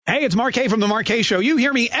Hey, it's Mark K from The Mark K Show. You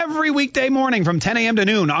hear me every weekday morning from 10 a.m. to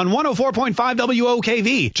noon on 104.5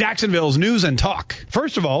 WOKV, Jacksonville's News and Talk.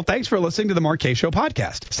 First of all, thanks for listening to The Mark K Show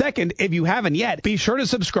podcast. Second, if you haven't yet, be sure to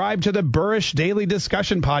subscribe to the Burrish Daily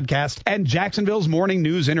Discussion podcast and Jacksonville's Morning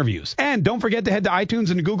News interviews. And don't forget to head to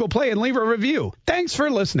iTunes and Google Play and leave a review. Thanks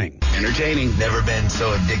for listening. Entertaining. Never been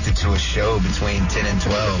so addicted to a show between 10 and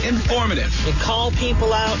 12. Informative. You call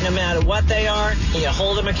people out no matter what they are, and you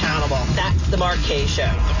hold them accountable. That's The Mark K Show.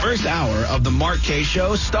 The first hour of The Mark K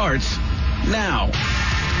Show starts now.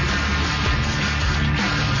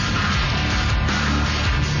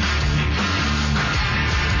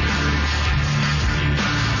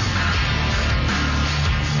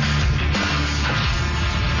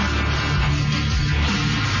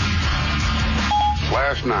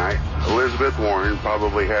 Last night, Elizabeth Warren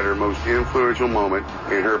probably had her most influential moment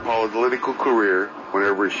in her political career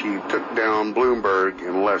whenever she took down Bloomberg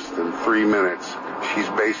in less than 3 minutes. She's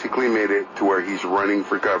basically made it to where he's running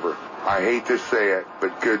for cover. I hate to say it,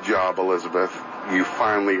 but good job, Elizabeth. You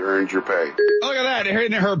finally earned your pay. Look at that.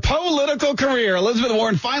 In her political career, Elizabeth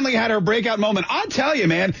Warren finally had her breakout moment. I'll tell you,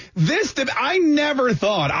 man, I never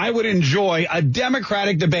thought I would enjoy a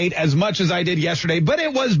Democratic debate as much as I did yesterday, but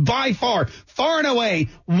it was by far and away,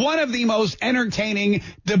 one of the most entertaining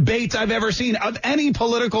debates I've ever seen of any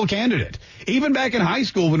political candidate. Even back in high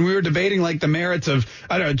school when we were debating like the merits of,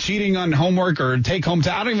 I don't know, cheating on homework or take home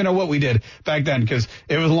time. I don't even know what we did back then because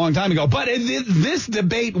it was a long time ago. But this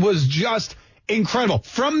debate was just incredible.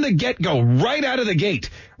 From the get-go, right out of the gate,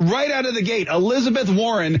 Elizabeth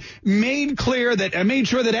Warren made sure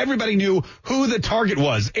that everybody knew who the target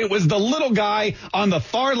was. It was the little guy on the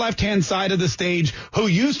far left-hand side of the stage who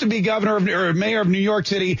used to be mayor of New York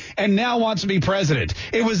City and now wants to be president.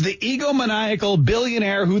 It was the egomaniacal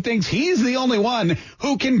billionaire who thinks he's the only one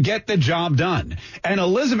who can get the job done. And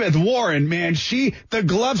Elizabeth Warren, man, the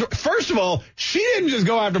gloves, first of all, she didn't just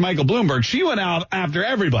go after Michael Bloomberg. She went out after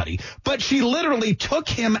everybody. But she literally took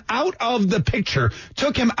him out of the picture,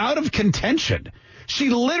 took him out of contention. She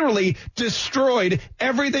literally destroyed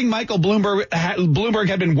everything Michael Bloomberg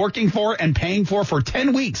had been working for and paying for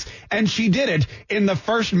 10 weeks. And she did it in the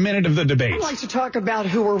first minute of the debate. I'd like to talk about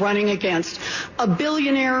who we're running against. A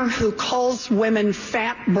billionaire who calls women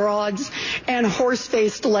fat broads and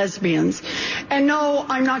horse-faced lesbians. And no,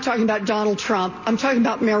 I'm not talking about Donald Trump. I'm talking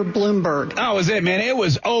about Mayor Bloomberg. That was it, man. It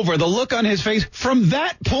was over. The look on his face. From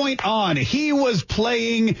that point on, he was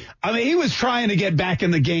he was trying to get back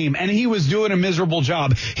in the game, and he was doing a miserable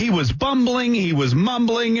job. He was bumbling, he was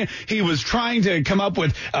mumbling, he was trying to come up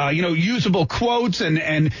with usable quotes,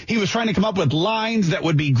 and he was trying to come up with lines that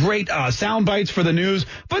would be great sound bites for the news,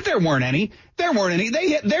 but there weren't any.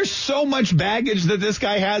 There's so much baggage that this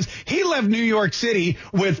guy has. He left New York City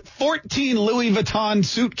with 14 Louis Vuitton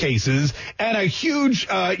suitcases and a huge,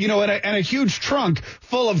 and a huge trunk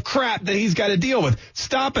full of crap that he's got to deal with.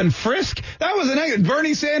 Stop and frisk. That was a negative.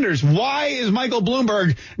 Bernie Sanders. Why is Michael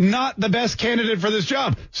Bloomberg not the best candidate for this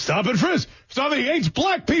job? Stop and frisk. He hates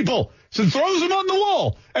black people. So throws them on the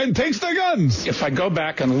wall and takes their guns. If I go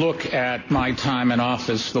back and look at my time in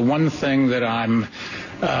office, the one thing that I'm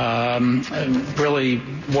really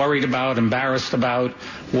worried about, embarrassed about,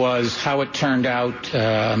 was how it turned out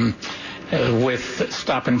with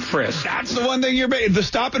stop and frisk. That's the one thing the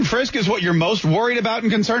stop and frisk is what you're most worried about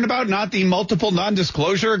and concerned about, not the multiple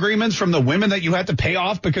non-disclosure agreements from the women that you had to pay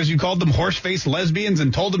off because you called them horse-faced lesbians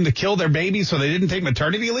and told them to kill their babies so they didn't take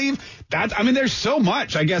maternity leave. There's so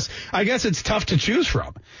much. I guess it's tough to choose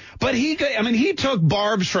from. But he took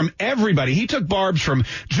barbs from everybody. He took barbs from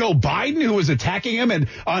Joe Biden, who was attacking him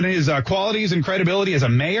on his qualities and credibility as a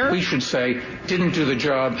mayor. We should say didn't do the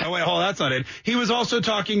job. Oh, wait, hold on, that's not it. He was also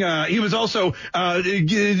talking. He was also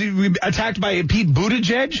attacked by Pete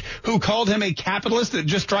Buttigieg, who called him a capitalist that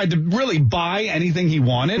just tried to really buy anything he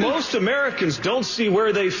wanted. Most Americans don't see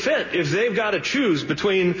where they fit if they've got to choose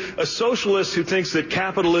between a socialist who thinks that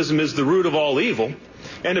capitalism is the root of all evil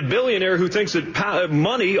and a billionaire who thinks that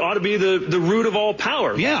money ought to be the root of all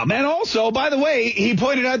power. Yeah, and also, by the way, he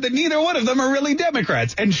pointed out that neither one of them are really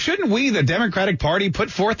Democrats. And shouldn't we, the Democratic Party,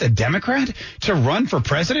 put forth a Democrat to run for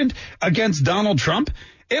president against Donald Trump?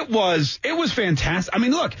 It was fantastic.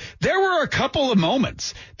 Look, there were a couple of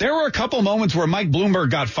moments. Where Mike Bloomberg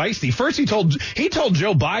got feisty. First, he told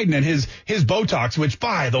Joe Biden and his Botox, which,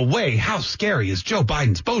 by the way, how scary is Joe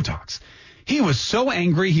Biden's Botox? He was so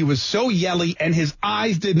angry, he was so yelly, and his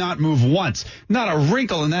eyes did not move once. Not a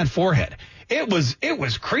wrinkle in that forehead. It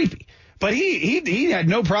was creepy. But he had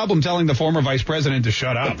no problem telling the former vice president to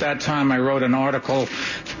shut up. At that time, I wrote an article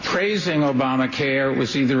praising Obamacare. It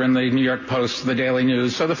was either in the New York Post or the Daily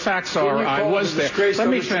News. So the facts are I was there. Let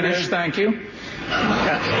me finish. Thank you.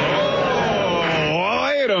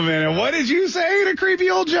 a minute. What did you say to creepy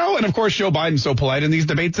old Joe? And, of course, Joe Biden's so polite in these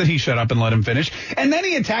debates that he shut up and let him finish. And then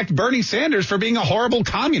he attacked Bernie Sanders for being a horrible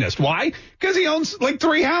communist. Why? Because he owns, like,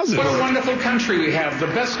 3 houses. What a wonderful country we have. The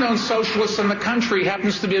best-known socialist in the country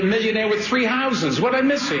happens to be a millionaire with 3 houses. What I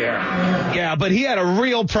miss here? Yeah, but he had a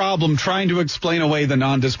real problem trying to explain away the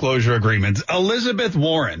non-disclosure agreements. Elizabeth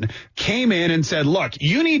Warren came in and said, look,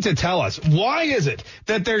 you need to tell us, why is it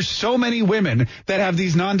that there's so many women that have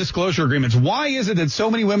these non-disclosure agreements? Why is it that so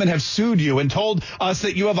many women have sued you and told us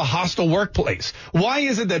that you have a hostile workplace? Why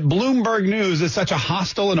is it that Bloomberg News is such a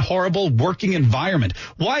hostile and horrible working environment?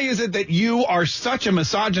 Why is it that you are such a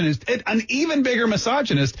misogynist, an even bigger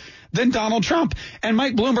misogynist than Donald Trump? And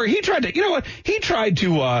Mike Bloomberg, he tried to, you know what? He tried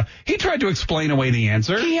to explain away the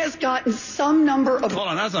answer. He has gotten some number of... Hold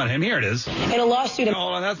on, that's not him. Here it is. In a lawsuit...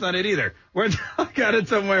 Hold on, that's not it either. I got it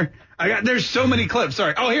somewhere. There's so many clips.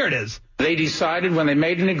 Sorry. Oh, here it is. They decided when they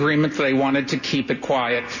made an agreement that they wanted to keep it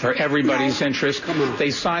quiet for everybody's interest.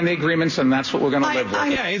 They signed the agreements, and that's what we're going to live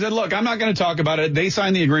with. Yeah, he said, look, I'm not going to talk about it. They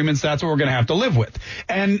signed the agreements. That's what we're going to have to live with.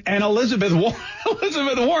 And Elizabeth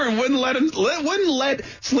Warren wouldn't let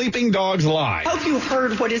sleeping dogs lie. I hope you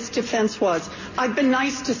heard what his defense was. I've been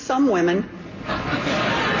nice to some women.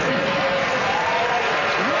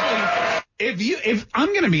 If I'm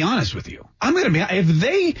going to be honest with you,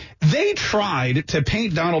 if they tried to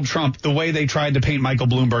paint Donald Trump the way they tried to paint Michael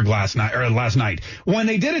Bloomberg last night, when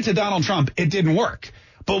they did it to Donald Trump, it didn't work.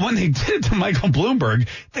 But when they did it to Michael Bloomberg,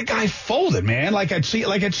 the guy folded, man, like a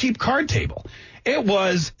cheap card table. It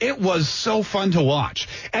was so fun to watch.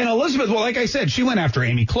 And Elizabeth, well, like I said, she went after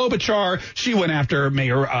Amy Klobuchar. She went after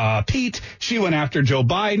Mayor Pete. She went after Joe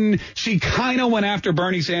Biden. She kind of went after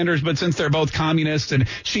Bernie Sanders, but since they're both communists and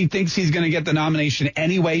she thinks he's going to get the nomination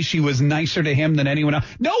anyway, she was nicer to him than anyone else.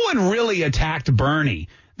 No one really attacked Bernie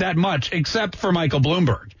that much except for Michael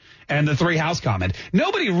Bloomberg and the 3 House comment.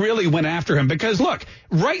 Nobody really went after him because, look,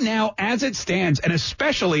 right now, as it stands, and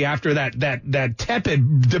especially after that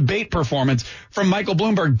tepid debate performance from Michael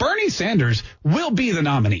Bloomberg, Bernie Sanders will be the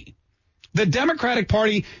nominee. The Democratic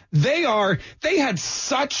Party, they had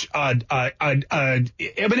such it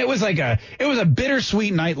was a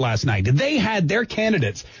bittersweet night last night. They had their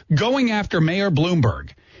candidates going after Mayor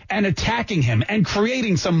Bloomberg and attacking him and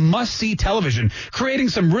creating some must-see television, creating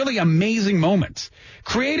some really amazing moments,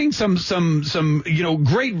 creating some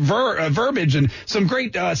great verbiage and some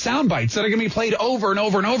great sound bites that are going to be played over and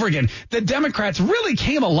over and over again. The Democrats really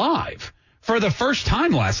came alive for the first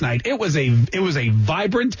time last night. It was a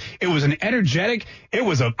vibrant, it was an energetic, it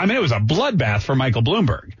was a bloodbath for Michael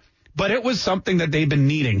Bloomberg. But it was something that they've been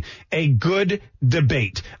needing, a good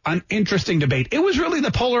debate, an interesting debate. It was really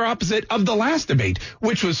the polar opposite of the last debate,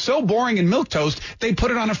 which was so boring and milquetoast, they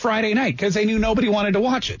put it on a Friday night because they knew nobody wanted to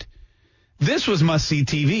watch it. This was must-see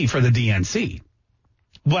TV for the DNC.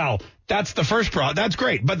 Well, that's the first problem. That's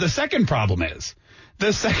great. But the second problem is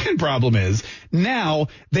now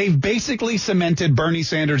they've basically cemented Bernie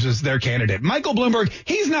Sanders as their candidate. Michael Bloomberg,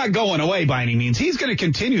 he's not going away by any means. He's going to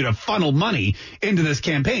continue to funnel money into this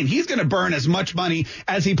campaign. He's going to burn as much money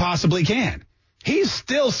as he possibly can. He's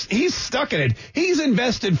stuck in it. He's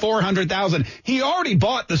invested $400,000. He already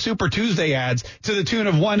bought the Super Tuesday ads to the tune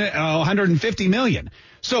of $150 million.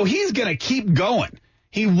 So he's going to keep going.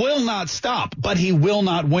 He will not stop, but he will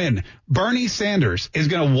not win. Bernie Sanders is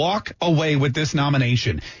going to walk away with this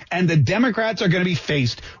nomination, and the Democrats are going to be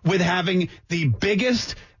faced with having the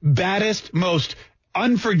biggest, baddest, most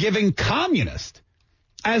unforgiving communist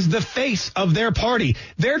as the face of their party.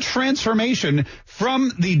 Their transformation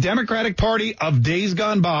from the Democratic Party of days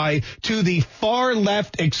gone by to the far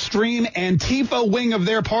left extreme Antifa wing of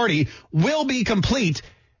their party will be complete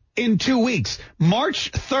in 2 weeks.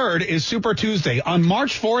 March 3rd is Super Tuesday. On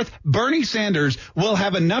March 4th, Bernie Sanders will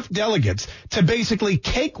have enough delegates to basically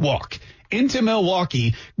cakewalk into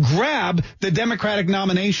Milwaukee, grab the Democratic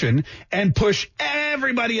nomination, and push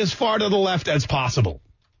everybody as far to the left as possible.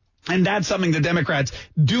 And that's something the Democrats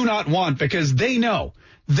do not want because they know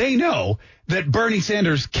that Bernie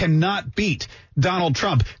Sanders cannot beat Donald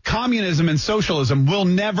Trump. Communism and socialism will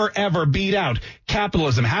never, ever beat out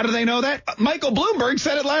capitalism. How do they know that? Michael Bloomberg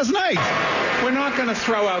said it last night. We're not going to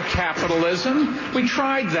throw out capitalism. We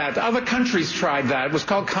tried that. Other countries tried that. It was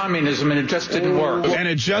called communism, and it just didn't work. And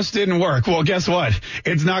it just didn't work. Well, guess what?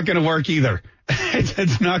 It's not going to work either.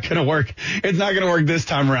 It's not going to work. It's not going to work this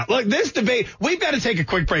time around. Look, this debate, we've got to take a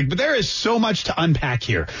quick break, but there is so much to unpack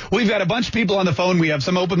here. We've got a bunch of people on the phone. We have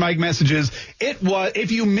some open mic messages.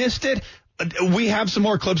 If you missed it, we have some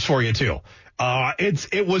more clips for you too.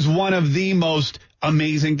 It was one of the most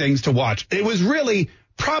amazing things to watch. It was really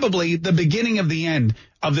probably the beginning of the end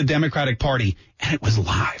of the Democratic Party, and it was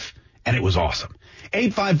live. and it was awesome.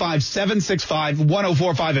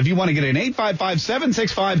 855-765-1045 if you want to get in.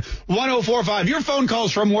 855-765-1045. Your phone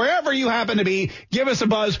calls from wherever you happen to be. Give us a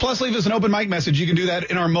buzz. Plus, leave us an open mic message. You can do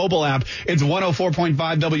that in our mobile app. It's 104.5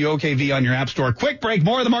 WOKV on your app store. Quick break.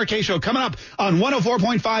 More of the Mark Kaye Show coming up on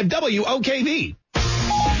 104.5 WOKV.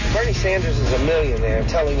 Bernie Sanders is a millionaire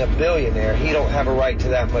telling a billionaire he don't have a right to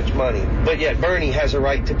that much money. But yet Bernie has a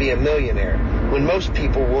right to be a millionaire when most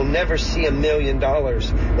people will never see $1 million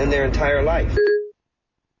in their entire life.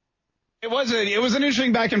 It was an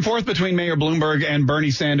interesting back and forth between Mayor Bloomberg and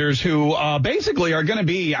Bernie Sanders, who basically are going to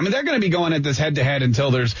be, they're going to be going at this head to head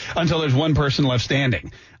until there's one person left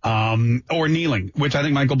standing. Or kneeling, which I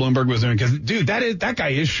think Michael Bloomberg was doing, because dude, that guy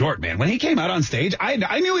is short, man. When he came out on stage,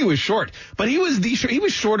 I knew he was short, but he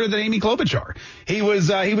was shorter than Amy Klobuchar. He was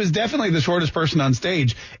definitely the shortest person on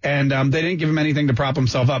stage, and they didn't give him anything to prop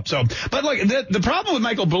himself up. So, but like the problem with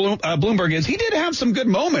Michael Bloomberg is he did have some good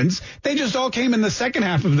moments. They just all came in the second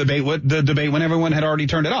half of the debate when everyone had already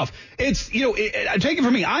turned it off. It's take it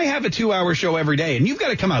from me. I have a 2-hour show every day, and you've got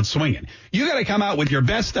to come out swinging. You got to come out with your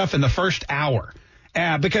best stuff in the first hour.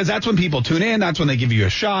 Because that's when people tune in. That's when they give you a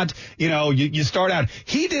shot. You start out.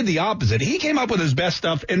 He did the opposite. He came up with his best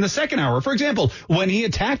stuff in the second hour. For example, when he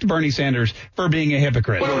attacked Bernie Sanders for being a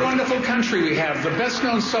hypocrite. What a wonderful country we have. The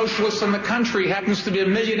best-known socialist in the country happens to be a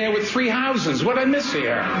millionaire with 3 houses. What I miss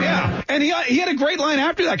here? Yeah. And he had a great line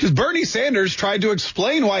after that, because Bernie Sanders tried to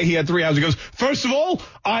explain why he had 3 houses. He goes, first of all,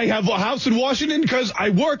 I have a house in Washington because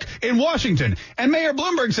I work in Washington. And Mayor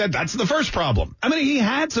Bloomberg said that's the first problem. He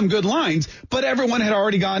had some good lines, but everyone had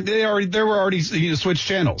already gone. They were already switched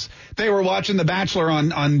channels. They were watching The Bachelor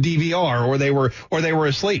on DVR, or they were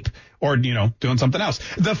asleep, or doing something else.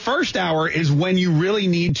 The first hour is when you really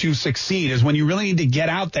need to succeed, is when you really need to get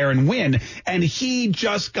out there and win. And he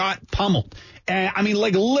just got pummeled. And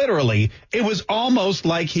literally, it was almost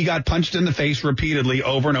like he got punched in the face repeatedly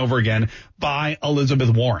over and over again by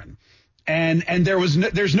Elizabeth Warren. And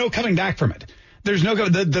there's no coming back from it. There's no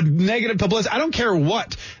the negative publicity. I don't care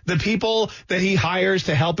what the people that he hires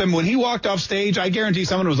to help him. When he walked off stage, I guarantee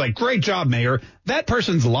someone was like, "Great job, Mayor." That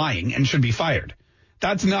person's lying and should be fired.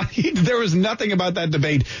 There was nothing about that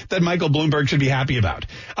debate that Michael Bloomberg should be happy about.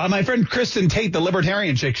 My friend Kristen Tate, the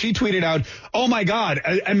libertarian chick, she tweeted out, "Oh my God,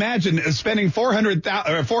 imagine spending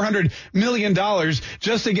 $400 million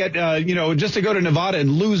just to get, just to go to Nevada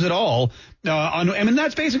and lose it all."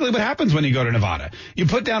 That's basically what happens when you go to Nevada. You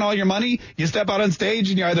put down all your money, you step out on stage,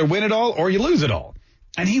 and you either win it all or you lose it all.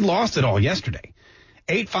 And he lost it all yesterday.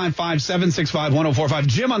 855-765-1045.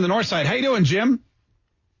 Jim on the north side. How you doing, Jim?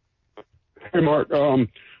 Hey, Mark. I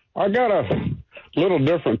got a little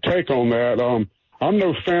different take on that. I'm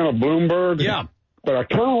no fan of Bloomberg. Yeah. But I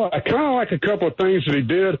kind of like a couple of things that he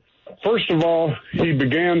did. First of all, he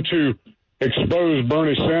began to expose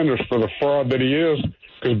Bernie Sanders for the fraud that he is,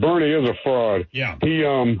 because Bernie is a fraud. Yeah.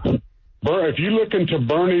 If you look into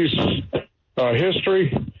Bernie's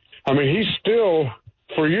history, he's still,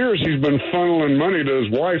 for years, he's been funneling money to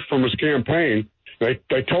his wife from his campaign. They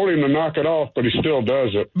told him to knock it off, but he still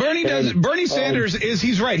does it. Bernie Sanders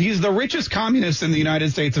he's right. He's the richest communist in the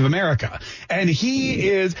United States of America. And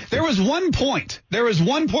there was one point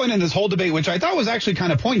in this whole debate which I thought was actually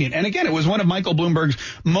kind of poignant. And again, it was one of Michael Bloomberg's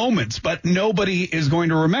moments, but nobody is going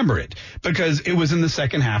to remember it because it was in the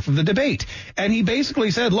second half of the debate. And he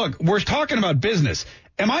basically said, look, we're talking about business.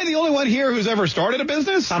 Am I the only one here who's ever started a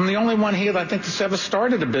business? I'm the only one here that I think that's ever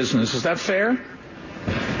started a business. Is that fair?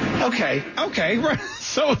 Okay, right.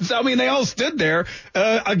 So they all stood there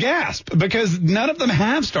aghast because none of them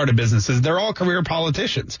have started businesses. They're all career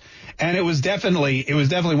politicians. And it was definitely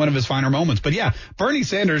one of his finer moments. But yeah, Bernie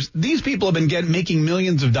Sanders, these people have been making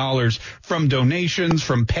millions of dollars from donations,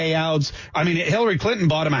 from payouts. Hillary Clinton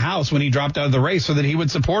bought him a house when he dropped out of the race so that he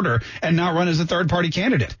would support her and not run as a third party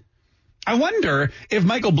candidate. I wonder if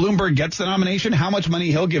Michael Bloomberg gets the nomination, how much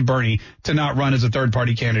money he'll give Bernie to not run as a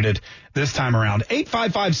third-party candidate this time around.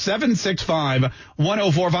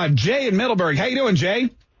 855-765-1045. Jay in Middleburg. How you doing,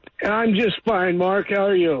 Jay? I'm just fine, Mark. How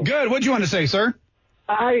are you? Good. What'd you want to say, sir?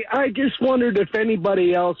 I just wondered if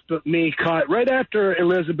anybody else but me caught, right after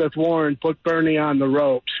Elizabeth Warren put Bernie on the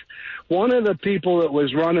ropes, one of the people that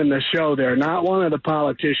was running the show there, not one of the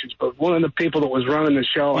politicians, but one of the people that was running the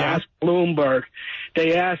show, asked Bloomberg.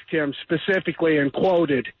 They asked him specifically and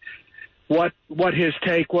quoted what his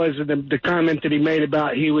take was of the comment that he made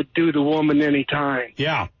about he would do the woman anytime.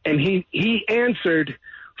 Yeah. And he answered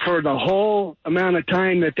for the whole amount of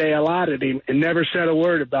time that they allotted him and never said a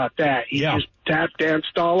word about that. He just tap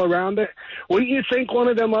danced all around it. Wouldn't you think one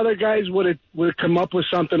of them other guys would have come up with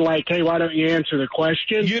something like, hey, why don't you answer the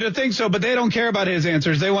question? You'd think so, but they don't care about his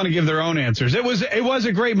answers. They want to give their own answers. It was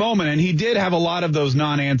a great moment, and he did have a lot of those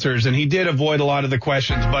non-answers, and he did avoid a lot of the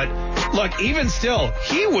questions. But look, even still,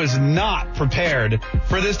 he was not prepared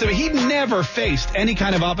for this. He never faced any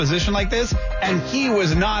kind of opposition like this, and he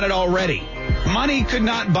was not at all ready. Money could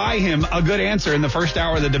not buy him a good answer in the first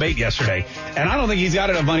hour of the debate yesterday, and I don't think he's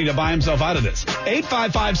got enough money to buy himself out of this.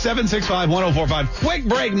 855-765-1045. Quick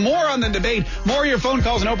break. More on the debate. More of your phone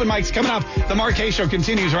calls and open mics coming up. The Mark Kaye Show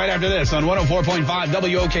continues right after this on 104.5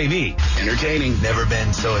 WOKV. Entertaining. Never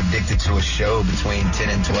been so addicted to a show between 10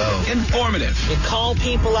 and 12. Informative. You call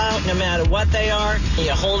people out no matter what they are, and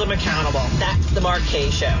you hold them accountable. That's the Mark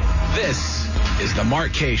Kaye Show. This is the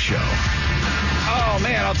Mark Kaye Show. Oh,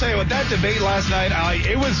 man, I'll tell you what, that debate last night,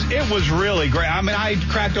 it was really great. I mean, I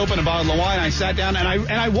cracked open a bottle of wine, I sat down, and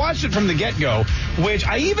I watched it from the get-go, which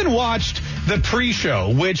I even watched the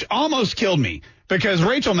pre-show, which almost killed me. Because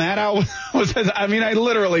Rachel Maddow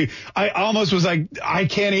I almost was like, I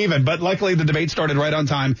can't even. But luckily, the debate started right on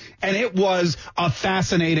time. And it was a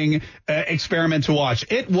fascinating experiment to watch.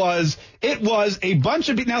 It was a bunch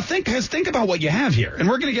of... Now, think about what you have here. And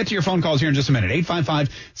we're going to get to your phone calls here in just a minute.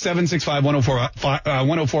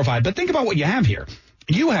 855-765-1045. But think about what you have here.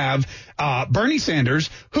 You have Bernie Sanders,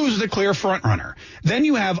 who's the clear front runner. Then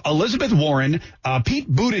you have Elizabeth Warren,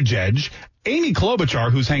 Pete Buttigieg, Amy Klobuchar,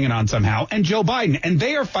 who's hanging on somehow, and Joe Biden, and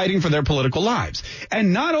they are fighting for their political lives.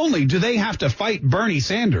 And not only do they have to fight Bernie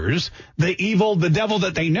Sanders, the devil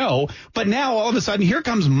that they know, but now all of a sudden here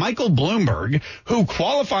comes Michael Bloomberg, who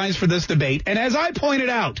qualifies for this debate. And as I pointed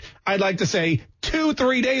out, I'd like to say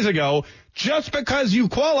 2-3 days ago, just because you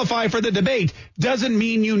qualify for the debate doesn't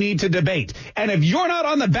mean you need to debate. And if you're not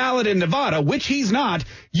on the ballot in Nevada, which he's not,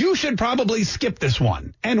 you should probably skip this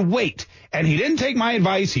one and wait. And he didn't take my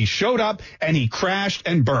advice. He showed up and he crashed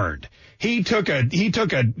and burned. He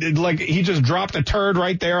just dropped a turd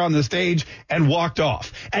right there on the stage and walked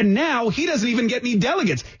off. And now he doesn't even get any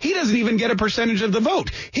delegates. He doesn't even get a percentage of the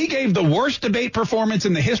vote. He gave the worst debate performance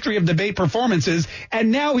in the history of debate performances,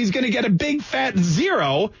 and now he's going to get a big fat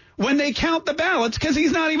 0 when they count the ballots because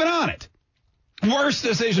he's not even on it. Worst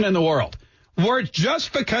decision in the world.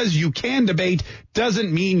 Just because you can debate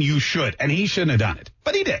doesn't mean you should, and he shouldn't have done it.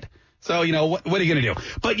 But he did. So, what are you going to do?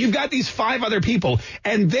 But you've got these 5 other people,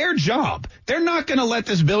 and their job, they're not going to let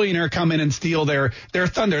this billionaire come in and steal their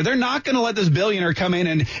thunder. They're not going to let this billionaire come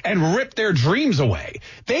in and rip their dreams away.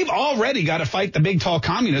 They've already got to fight the big, tall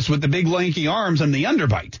communists with the big, lanky arms and the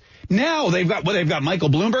underbite. Now they've got Michael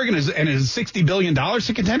Bloomberg and his $60 billion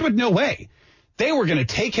to contend with? No way. They were going to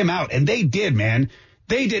take him out, and they did, man.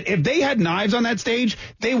 They did. If they had knives on that stage,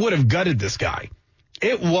 they would have gutted this guy.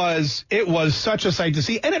 It was such a sight to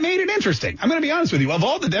see, and it made it interesting. I'm going to be honest with you. Of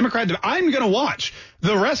all the Democrats, I'm going to watch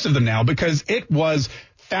the rest of them now because it was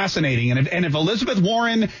fascinating. And if Elizabeth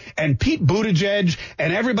Warren and Pete Buttigieg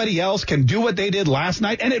and everybody else can do what they did last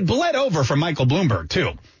night, and it bled over from Michael Bloomberg,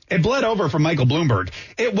 too. It bled over from Michael Bloomberg.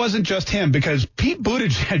 It wasn't just him because Pete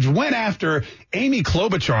Buttigieg went after Amy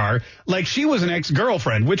Klobuchar like she was an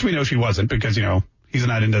ex-girlfriend, which we know she wasn't because, he's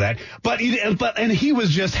not into that. But he was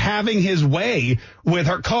just having his way with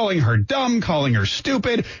her, calling her dumb, calling her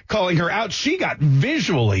stupid, calling her out. She got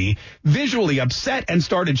visually upset and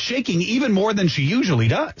started shaking even more than she usually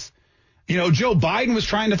does. Joe Biden was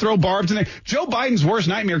trying to throw barbs in there. Joe Biden's worst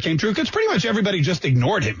nightmare came true because pretty much everybody just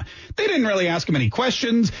ignored him. They didn't really ask him any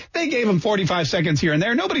questions. They gave him 45 seconds here and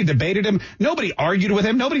there. Nobody debated him. Nobody argued with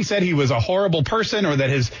him. Nobody said he was a horrible person or that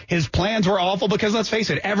his plans were awful because, let's face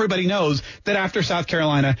it, everybody knows that after South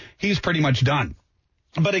Carolina, he's pretty much done.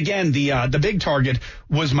 But again, the big target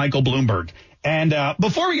was Michael Bloomberg. And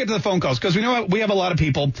before we get to the phone calls, because we know we have a lot of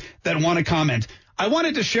people that want to comment, I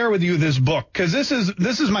wanted to share with you this book because this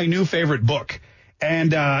is my new favorite book,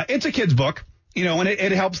 and it's a kid's book, and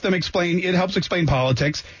it helps them explain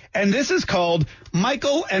politics. And this is called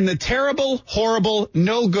Michael and the Terrible, Horrible,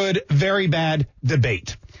 No Good, Very Bad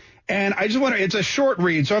Debate. And I just it's a short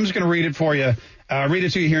read, so I'm just going to read it for you. Read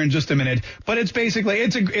it to you here in just a minute. But it's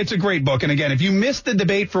a great book. And again, if you missed the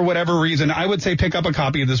debate for whatever reason, I would say pick up a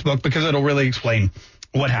copy of this book because it'll really explain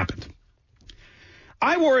what happened.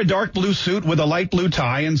 I wore a dark blue suit with a light blue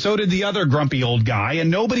tie, and so did the other grumpy old guy, and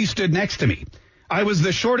nobody stood next to me. I was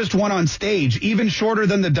the shortest one on stage, even shorter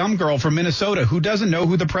than the dumb girl from Minnesota who doesn't know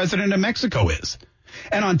who the president of Mexico is.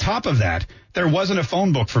 And on top of that, there wasn't a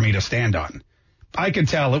phone book for me to stand on. I could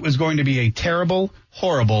tell it was going to be a terrible,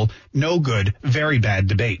 horrible, no good, very bad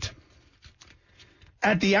debate.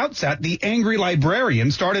 At the outset, the angry librarian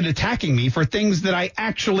started attacking me for things that I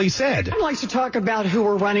actually said. I'd like to talk about who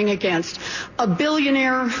we're running against. A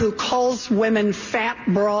billionaire who calls women fat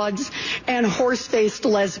broads and horse-faced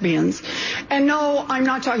lesbians. And no, I'm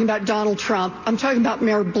not talking about Donald Trump. I'm talking about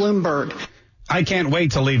Mayor Bloomberg. I can't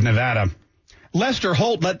wait to leave Nevada. Lester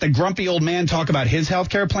Holt let the grumpy old man talk about his health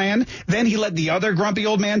care plan. Then he let the other grumpy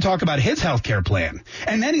old man talk about his health care plan.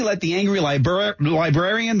 And then he let the angry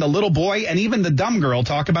librarian, the little boy, and even the dumb girl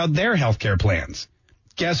talk about their health care plans.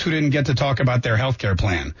 Guess who didn't get to talk about their health care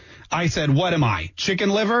plan? I said, what am I,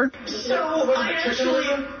 chicken liver?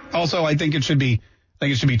 Also, I think it should be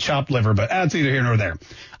chopped liver, but that's neither here nor there.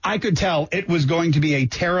 I could tell it was going to be a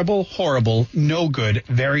terrible, horrible, no good,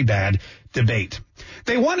 very bad debate.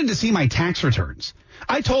 They wanted to see my tax returns.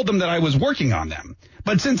 I told them that I was working on them.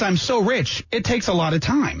 But since I'm so rich, it takes a lot of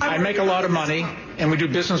time. I make a lot of money, and we do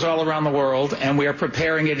business all around the world, and we are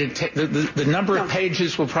preparing it. The number of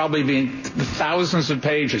pages will probably be in the thousands of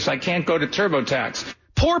pages. I can't go to TurboTax.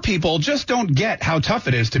 Poor people just don't get how tough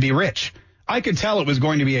it is to be rich. I could tell it was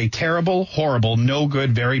going to be a terrible, horrible, no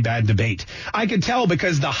good, very bad debate. I could tell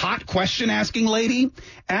because the hot question-asking lady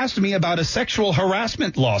asked me about a sexual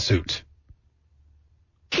harassment lawsuit.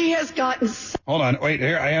 He has gotten... Hold on. Wait,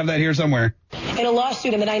 here. I have that here somewhere. In a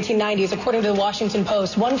lawsuit in the 1990s, according to the Washington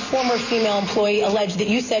Post, one former female employee alleged that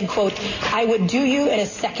you said, quote, I would do you in a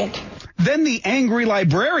second. Then the angry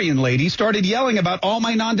librarian lady started yelling about all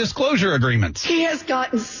my non-disclosure agreements. He has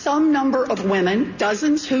gotten some number of women,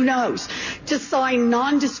 dozens, who knows, to sign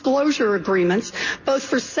non-disclosure agreements, both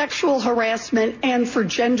for sexual harassment and for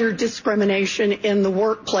gender discrimination in the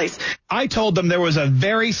workplace. I told them there was a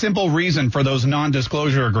very simple reason for those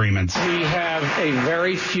non-disclosure agreements. We have a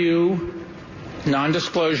very few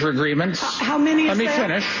non-disclosure agreements. How many is that? Let me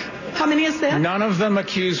finish. How many is that? None of them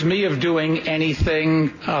accuse me of doing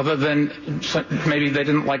anything other than maybe they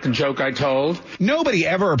didn't like the joke I told. Nobody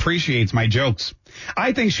ever appreciates my jokes.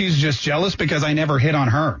 I think she's just jealous because I never hit on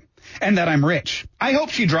her and that I'm rich. I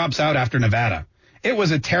hope she drops out after Nevada. It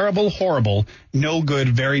was a terrible, horrible, no good,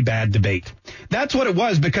 very bad debate. That's what it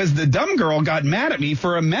was because the dumb girl got mad at me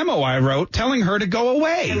for a memo I wrote telling her to go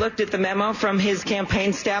away. I looked at the memo from his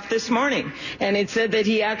campaign staff this morning, and it said that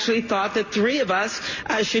he actually thought that three of us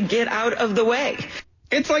should get out of the way.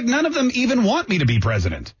 It's like none of them even want me to be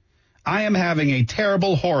president. I am having a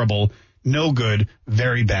terrible, horrible, no good,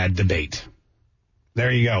 very bad debate.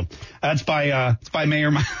 There you go. That's by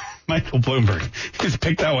Mayor Michael Bloomberg. Just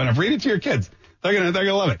pick that one up. Read it to your kids. They're gonna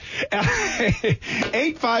love it.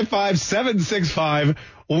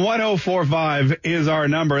 855-765-1045 is our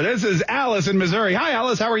number. This is Alice in Missouri. Hi,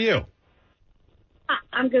 Alice. How are you?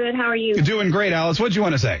 I'm good. How are you? You're doing great, Alice. What do you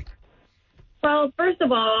want to say? Well, first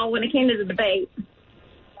of all, when it came to the debate,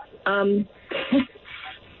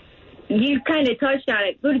 you kind of touched on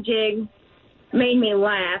it. Buttigieg made me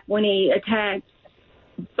laugh when he attacked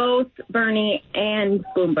both Bernie and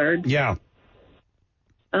Bloomberg. Yeah.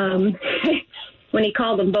 When he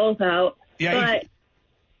called them both out. Yeah. But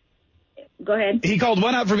go ahead. He called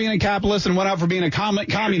one out for being a capitalist and one out for being a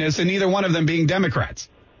communist, and neither one of them being Democrats.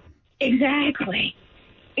 Exactly.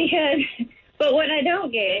 But what I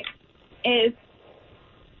don't get is,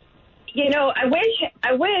 I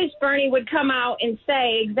wish Bernie would come out and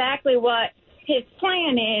say exactly what his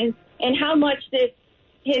plan is and how much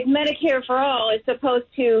his Medicare for all is supposed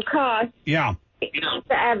to cost. Yeah.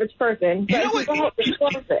 The average person.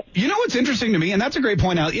 You know what's interesting to me, and that's a great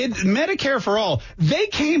point out. Medicare for all, they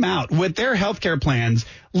came out with their health care plans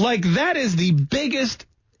like that is the biggest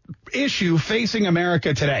issue facing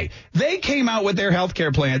America today. They came out with their health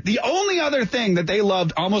care plan. The only other thing that they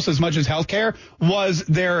loved almost as much as health care was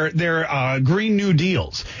their Green New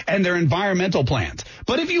Deals and their environmental plans.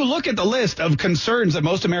 But if you look at the list of concerns that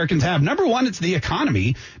most Americans have, number one, it's the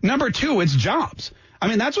economy. Number two, it's jobs. I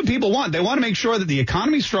mean, that's what people want. They want to make sure that the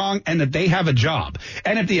economy's strong and that they have a job.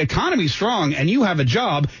 And if the economy's strong and you have a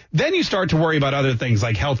job, then you start to worry about other things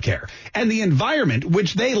like healthcare and the environment,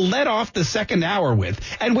 which they let off the second hour with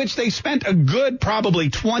and which they spent a good probably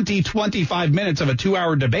 25 minutes of a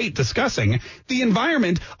 2-hour debate discussing. The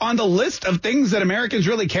environment on the list of things that Americans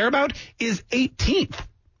really care about is 18th.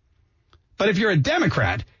 But if you're a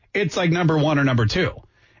Democrat, it's like number one or number two.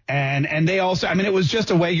 And they also, I mean, it was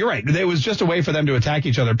just a way, you're right, it was just a way for them to attack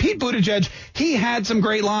each other. Pete Buttigieg, he had some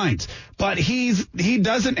great lines, but he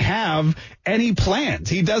doesn't have any plans.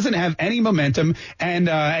 He doesn't have any momentum,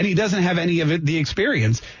 and he doesn't have any of the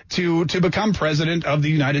experience to become president of the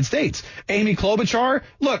United States. Amy Klobuchar,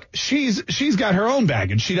 look, she's got her own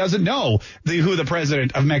baggage. She doesn't know who the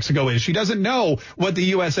president of Mexico is. She doesn't know what the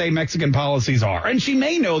USA-Mexican policies are, and she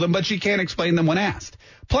may know them, but she can't explain them when asked.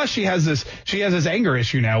 Plus, she has this anger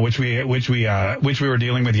issue now, which we were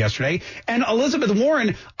dealing with yesterday. And Elizabeth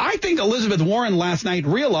Warren, I think Elizabeth Warren last night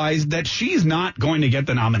realized that she's not going to get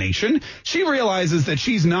the nomination. She realizes that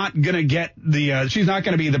she's not going to get she's not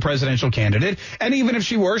going to be the presidential candidate. And even if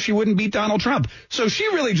she were, she wouldn't beat Donald Trump. So she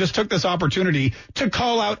really just took this opportunity to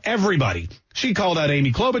call out everybody. She called out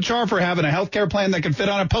Amy Klobuchar for having a health care plan that could fit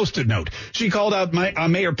on a Post-it note. She called out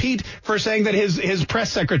Mayor Pete for saying that his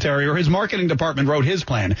press secretary or his marketing department wrote his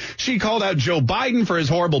plan. She called out Joe Biden for his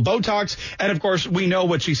horrible Botox. And, of course, we know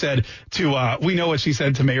what she said to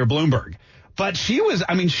Mayor Bloomberg. But she was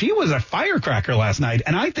a firecracker last night.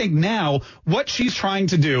 And I think now what she's trying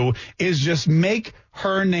to do is just make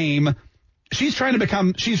her name. She's trying to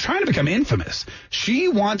become infamous. She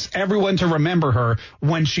wants everyone to remember her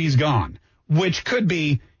when she's gone, which could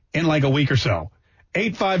be in like a week or so.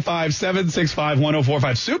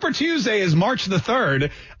 855-765-1045. Super Tuesday is March the 3rd.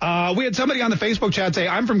 We had somebody on the Facebook chat say,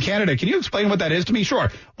 I'm from Canada. Can you explain what that is to me? Sure.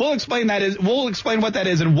 We'll explain what that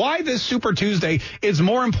is and why this Super Tuesday is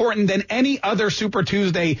more important than any other Super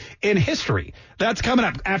Tuesday in history. That's coming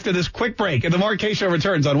up after this quick break. And the Mark Kaye Show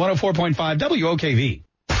returns on 104.5 WOKV.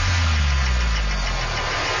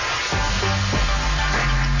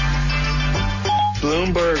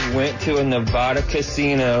 Bloomberg went to a Nevada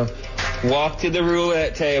casino, walked to the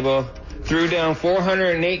roulette table, threw down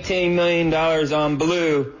 $418 million on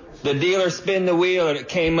blue. The dealer spun the wheel and it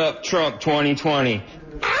came up Trump 2020.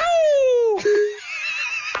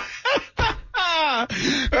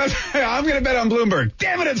 I'm going to bet on Bloomberg.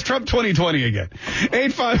 Damn it, it's Trump 2020 again.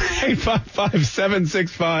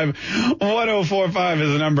 855-765-1045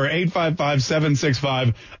 is the number.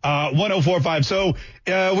 855-765-1045. So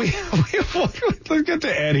let's get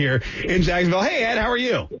to Ed here in Jacksonville. Hey, Ed, how are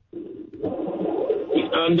you?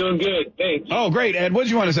 I'm doing good, thanks. Oh, great, Ed. What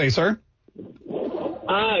did you want to say, sir?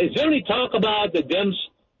 Is there any talk about the Dems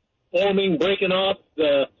breaking off,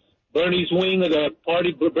 the Bernie's wing of the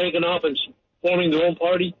party breaking off and forming their own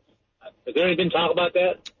party? Has there been talk about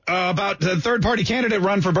that? About the third-party candidate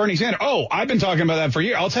run for Bernie Sanders. Oh, I've been talking about that for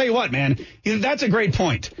years. I'll tell you what, man, that's a great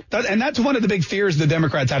point. And that's one of the big fears the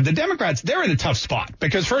Democrats have. The Democrats, they're in a tough spot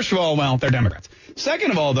because, first of all, well, they're Democrats.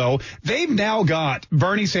 Second of all, though, they've now got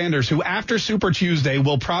Bernie Sanders, who after Super Tuesday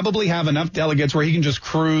will probably have enough delegates where he can just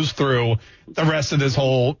cruise through the rest of this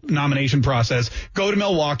whole nomination process, go to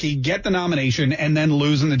Milwaukee, get the nomination, and then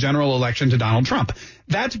lose in the general election to Donald Trump.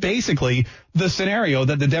 That's basically the scenario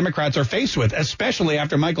that the Democrats are faced with, especially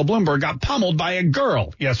after Michael Bloomberg got pummeled by a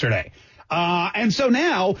girl yesterday. And so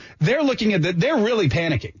now they're looking at they're really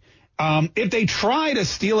panicking. If they try to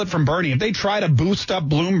steal it from Bernie, if they try to boost up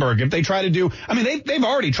Bloomberg, if they try to they've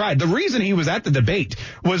already tried. The reason he was at the debate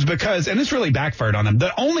was because, and this really backfired on him,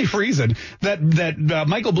 the only reason that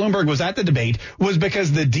Michael Bloomberg was at the debate was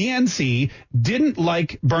because the DNC didn't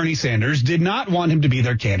like Bernie Sanders, did not want him to be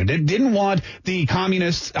their candidate, didn't want the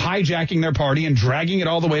communists hijacking their party and dragging it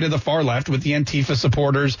all the way to the far left with the Antifa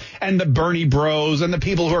supporters and the Bernie bros and the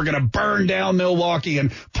people who are going to burn down Milwaukee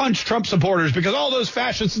and punch Trump supporters because all those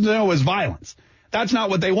fascists know is violence. That's not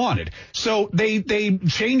what they wanted. So they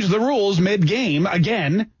changed the rules mid-game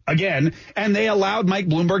again, and they allowed Mike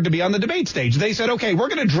Bloomberg to be on the debate stage. They said, okay, we're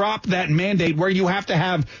going to drop that mandate where you have to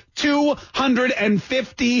have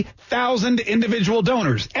 250,000 individual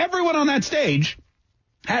donors. Everyone on that stage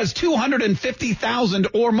has 250,000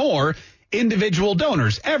 or more individual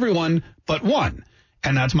donors. Everyone but one.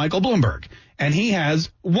 And that's Michael Bloomberg. And he has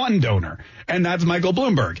one donor, and that's Michael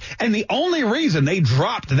Bloomberg. And the only reason they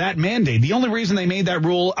dropped that mandate, the only reason they made that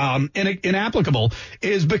rule inapplicable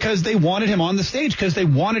is because they wanted him on the stage, because they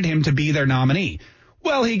wanted him to be their nominee.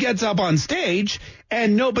 Well, he gets up on stage,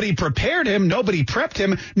 and nobody prepared him, nobody prepped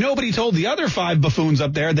him, nobody told the other five buffoons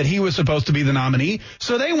up there that he was supposed to be the nominee.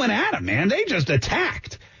 So they went at him, man. They just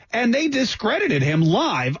attacked. And they discredited him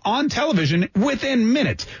live on television within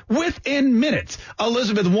minutes. Within minutes,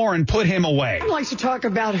 Elizabeth Warren put him away. I'd like to talk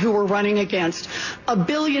about who we're running against. A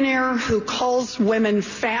billionaire who calls women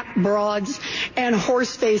fat broads and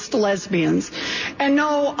horse-faced lesbians. And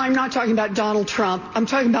no, I'm not talking about Donald Trump. I'm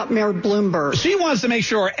talking about Mayor Bloomberg. She wants to make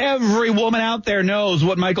sure every woman out there knows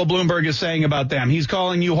what Michael Bloomberg is saying about them. He's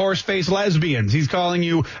calling you horse-faced lesbians. He's calling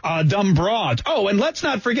you dumb broads. Oh, and let's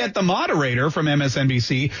not forget the moderator from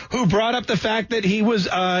MSNBC who brought up the fact that he was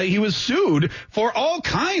sued for all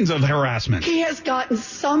kinds of harassment. He has gotten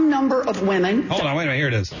some number of women. Hold on, wait a minute, here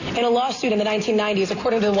it is. In a lawsuit in the 1990s,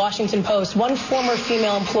 according to the Washington Post, one former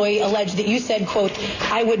female employee alleged that you said, quote,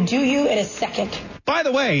 "I would do you in a second." By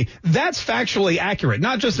the way, that's factually accurate.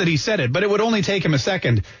 Not just that he said it, but it would only take him a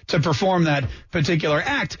second to perform that particular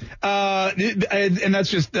act. And that's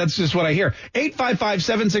just what I hear.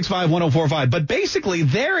 855-765-1045. But basically,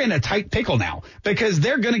 they're in a tight pickle now because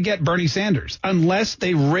they're going to get Bernie Sanders unless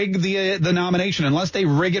they rig the nomination, unless they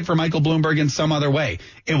rig it for Michael Bloomberg in some other way.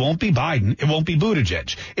 It won't be Biden. It won't be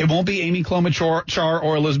Buttigieg. It won't be Amy Klobuchar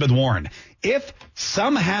or Elizabeth Warren. If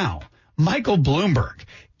somehow Michael Bloomberg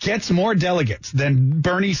gets more delegates than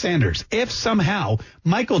Bernie Sanders, if somehow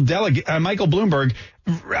Michael Bloomberg,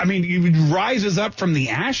 rises up from the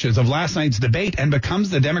ashes of last night's debate and becomes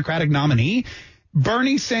the Democratic nominee,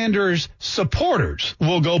 Bernie Sanders supporters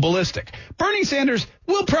will go ballistic. Bernie Sanders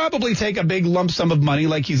will probably take a big lump sum of money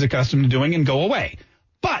like he's accustomed to doing and go away.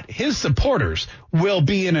 But his supporters will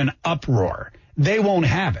be in an uproar. They won't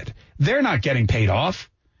have it. They're not getting paid off.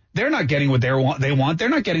 They're not getting what they want. They're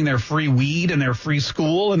not getting their free weed and their free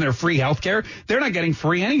school and their free health care. They're not getting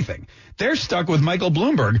free anything. They're stuck with Michael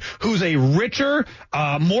Bloomberg, who's a richer,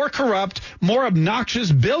 more corrupt, more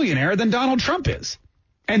obnoxious billionaire than Donald Trump is.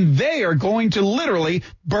 And they are going to literally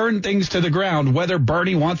burn things to the ground, whether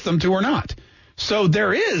Bernie wants them to or not. So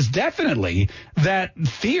there is definitely that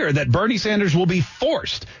fear that Bernie Sanders will be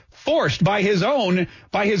forced by his own,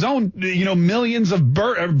 millions of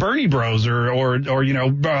Bernie bros or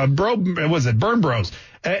Burn bros.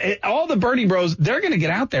 All the Bernie bros, they're going to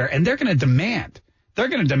get out there and they're going to demand. They're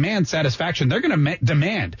going to demand satisfaction. They're going to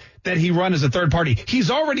demand that he run as a third party.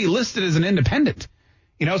 He's already listed as an independent,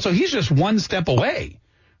 so he's just one step away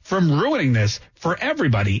from ruining this for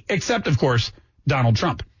everybody, except, of course, Donald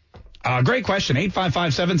Trump. Great question.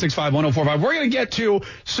 855-765-1045. We're going to get to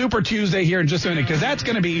Super Tuesday here in just a minute because that's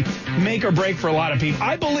going to be make or break for a lot of people.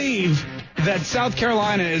 I believe that South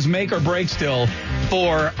Carolina is make or break still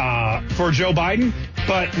for Joe Biden,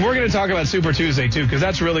 but we're going to talk about Super Tuesday too because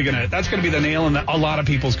that's going to be the nail in a lot of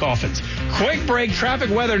people's coffins. Quick break, traffic,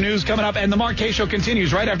 weather, news coming up, and the Mark Kaye Show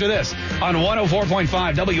continues right after this on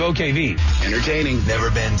 104.5 WOKV. Entertaining. Never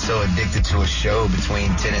been so addicted to a show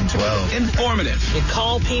between 10 and 12. Informative. You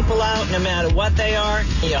call people out no matter what they are,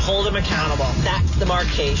 and you hold them accountable. That's the Mark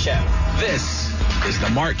Kaye Show. This is the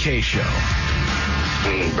Mark Kaye Show.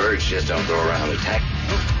 Birds just don't go around attacking.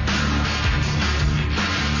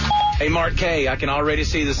 Hey, Mark Kaye, I can already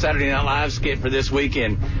see the Saturday Night Live skit for this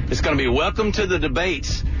weekend. It's going to be welcome to the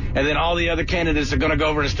debates. And then all the other candidates are going to go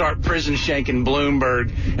over and start prison shanking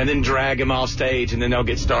Bloomberg and then drag him off stage and then they'll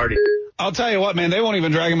get started. I'll tell you what, man, they won't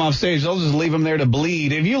even drag him off stage. They'll just leave him there to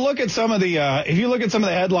bleed. If you look at some of the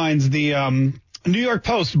headlines, the New York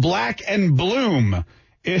Post, Black and Bloom.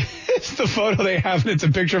 It's the photo they have, and it's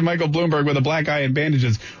a picture of Michael Bloomberg with a black eye and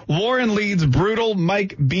bandages. Warren leads brutal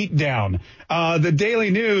Mike beatdown. The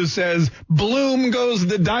Daily News says, Bloom goes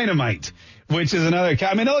the dynamite, which is another.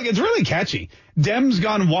 Look, it's really catchy. Dems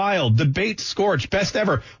gone wild. Debate scorched. Best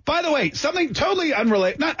ever. By the way, something totally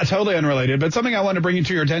unrelated, not totally unrelated, but something I wanted to bring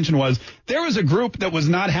to your attention was there was a group that was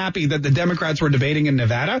not happy that the Democrats were debating in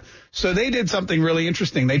Nevada. So they did something really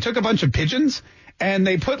interesting. They took a bunch of pigeons and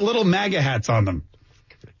they put little MAGA hats on them.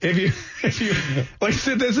 If you like,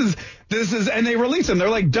 so this is, and they released them. They're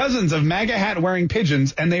like dozens of MAGA hat wearing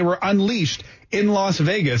pigeons, and they were unleashed in Las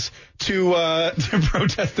Vegas to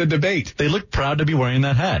protest the debate. They look proud to be wearing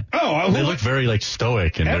that hat. They look very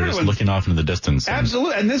stoic, and they're just looking off into the distance.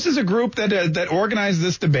 Absolutely, and this is a group that organized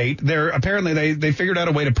this debate. They're apparently they figured out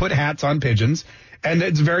a way to put hats on pigeons, and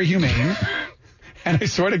it's very humane. And I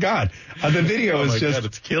swear to God, the video is just... God,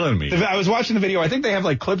 it's killing me. I was watching the video. I think they have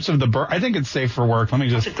clips of the bird. I think it's safe for work. Let me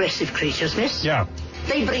just... Aggressive creatures, miss. Yeah.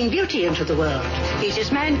 They bring beauty into the world. It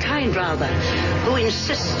is mankind, rather, who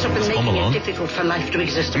insists upon making it difficult for life to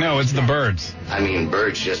exist. No, it's the birds.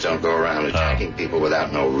 Birds just don't go around attacking people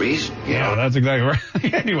without no reason. Yeah, that's exactly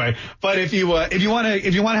right. Anyway, but if you want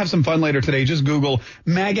to have some fun later today, just Google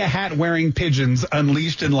MAGA hat wearing pigeons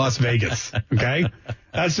unleashed in Las Vegas. Okay.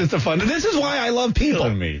 That's just a fun. This is why I love people.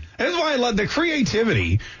 This is why I love the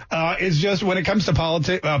creativity. Is just when it comes to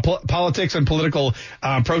politics and political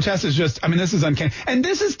protests. Is just. This is uncanny. And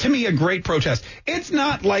this is to me a great protest. It's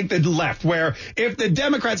not like the left, where if the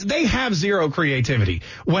Democrats, they have zero creativity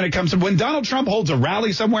when it comes to when Donald Trump holds a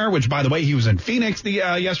rally somewhere. Which, by the way, he was in Phoenix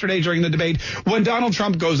yesterday during the debate. When Donald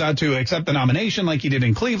Trump goes out to accept the nomination, like he did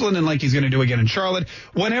in Cleveland and like he's going to do again in Charlotte.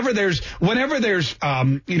 Whenever there's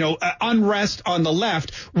unrest on the left.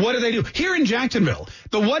 What do? Here in Jacksonville,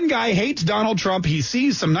 the one guy hates Donald Trump. He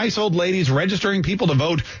sees some nice old ladies registering people to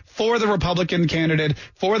vote for the Republican candidate,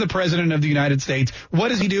 for the president of the United States. What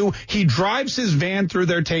does he do? He drives his van through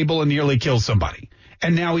their table and nearly kills somebody.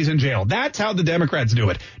 And now he's in jail. That's how the Democrats do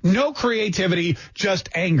it. No creativity, just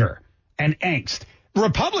anger and angst.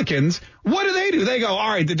 Republicans, what do? They go, all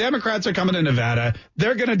right, the Democrats are coming to Nevada.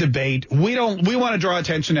 They're going to debate. We want to draw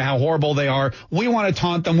attention to how horrible they are. We want to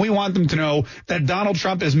taunt them. We want them to know that Donald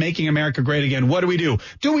Trump is making America great again. What do?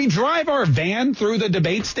 Do we drive our van through the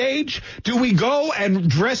debate stage? Do we go and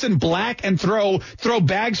dress in black and throw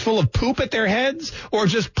bags full of poop at their heads, or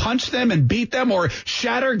just punch them and beat them, or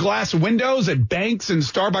shatter glass windows at banks and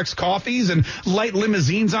Starbucks coffees and light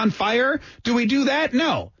limousines on fire? Do we do that?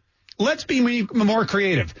 No. Let's be more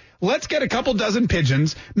creative. Let's get a couple dozen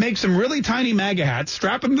pigeons, make some really tiny MAGA hats,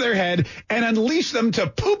 strap them to their head, and unleash them to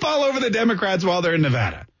poop all over the Democrats while they're in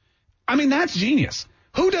Nevada. I mean, that's genius.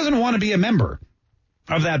 Who doesn't want to be a member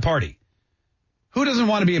of that party? Who doesn't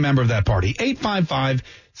want to be a member of that party?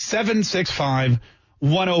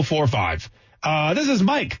 855-765-1045. This is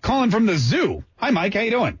Mike calling from the zoo. Hi, Mike. How you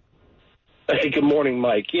doing? Hey, good morning,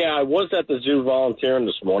 Mike. Yeah, I was at the zoo volunteering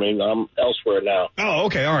this morning. I'm elsewhere now. Oh,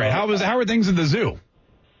 okay. All right. How are things at the zoo?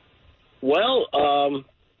 Well,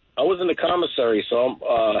 I was in the commissary, so I'm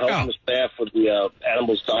helping the staff with the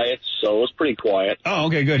animals' diets, so it was pretty quiet. Oh,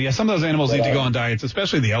 okay, good. Yeah, some of those animals need to go on diets,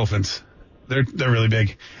 especially the elephants. They're really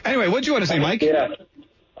big. Anyway, what do you want to say, Mike? Yeah.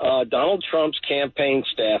 Donald Trump's campaign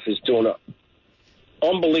staff is doing an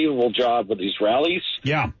unbelievable job with these rallies.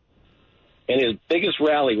 Yeah. And his biggest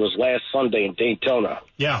rally was last Sunday in Daytona.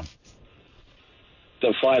 Yeah.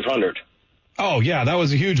 The 500. Oh, yeah, that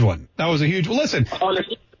was a huge one. Listen,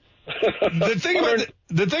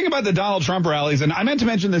 the thing about the Donald Trump rallies, and I meant to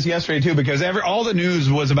mention this yesterday, too, because all the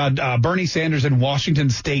news was about Bernie Sanders in Washington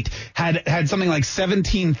State had something like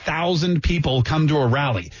 17,000 people come to a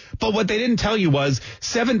rally. But what they didn't tell you was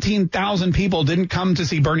 17,000 people didn't come to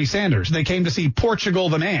see Bernie Sanders. They came to see Portugal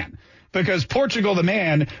the Man. Because Portugal the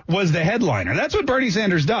Man was the headliner. That's what Bernie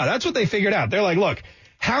Sanders does. That's what they figured out. They're like, look,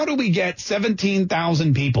 how do we get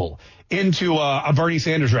 17,000 people into a Bernie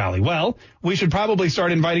Sanders rally? Well, we should probably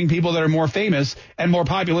start inviting people that are more famous and more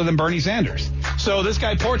popular than Bernie Sanders. So this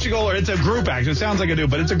guy Portugal, or it's a group actually, it sounds like a dude,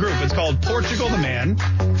 but it's a group. It's called Portugal the Man.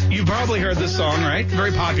 You've probably heard this song, right?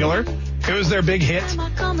 Very popular. It was their big hit.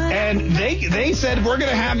 And they said, we're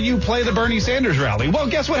going to have you play the Bernie Sanders rally. Well,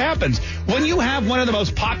 guess what happens? When you have one of the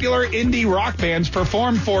most popular indie rock bands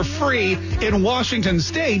perform for free in Washington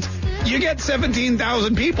State, you get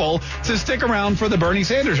 17,000 people to stick around for the Bernie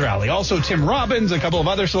Sanders rally. Also, Tim Robbins, a couple of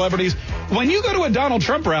other celebrities. When you go to a Donald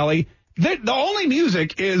Trump rally, the only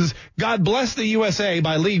music is God Bless the USA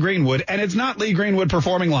by Lee Greenwood, and it's not Lee Greenwood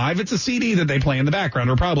performing live. It's a CD that they play in the background,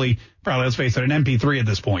 or probably, let's face it, an MP3 at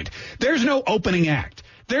this point. There's no opening act.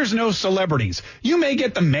 There's no celebrities. You may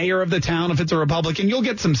get the mayor of the town if it's a Republican. You'll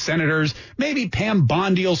get some senators. Maybe Pam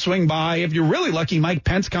Bondi will swing by. If you're really lucky, Mike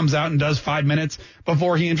Pence comes out and does 5 minutes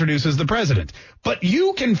before he introduces the president. But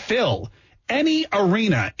you can fill any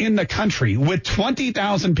arena in the country with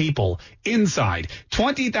 20,000 people inside,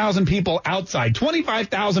 20,000 people outside,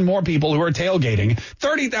 25,000 more people who are tailgating,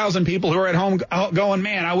 30,000 people who are at home going,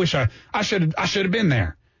 man, I wish I should have been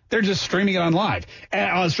there. They're just streaming it online.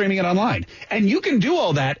 And you can do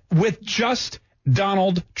all that with just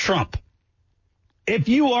Donald Trump. If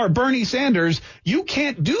you are Bernie Sanders, you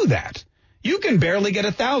can't do that. You can barely get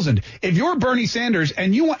 1,000. If you're Bernie Sanders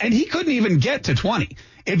and he couldn't even get to 20.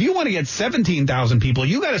 If you want to get 17,000 people,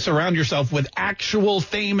 you got to surround yourself with actual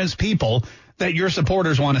famous people that your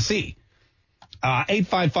supporters want to see.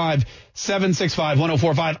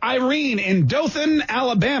 855-765-1045. Irene in Dothan,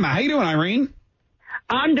 Alabama. How you doing, Irene?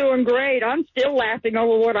 I'm doing great. I'm still laughing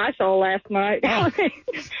over what I saw last night. Oh.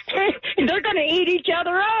 They're going to eat each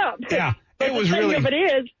other up. Yeah, it was really. The thing of it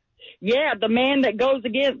is,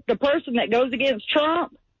 the person that goes against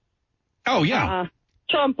Trump. Oh, yeah.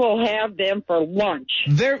 Trump will have them for lunch.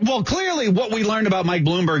 Well, clearly what we learned about Mike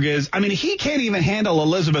Bloomberg is, he can't even handle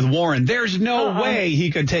Elizabeth Warren. There's no way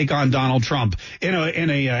he could take on Donald Trump in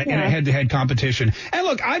a head-to-head competition. And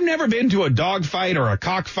look, I've never been to a dog fight or a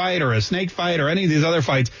cockfight or a snake fight or any of these other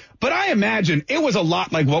fights, but I imagine it was a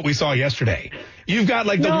lot like what we saw yesterday. You've got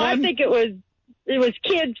I think it was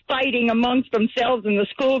kids fighting amongst themselves in the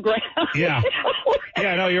school ground. Yeah.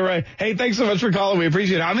 Yeah, no, you're right. Hey, thanks so much for calling. We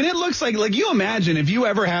appreciate it. It looks like you imagine if you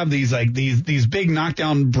ever have these big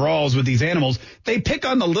knockdown brawls with these animals, they pick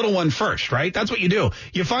on the little one first, right? That's what you do.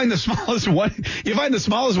 You find the smallest one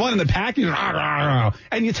in the pack,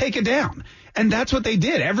 and you take it down. And that's what they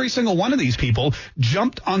did. Every single one of these people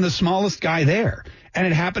jumped on the smallest guy there. And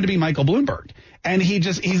it happened to be Michael Bloomberg. And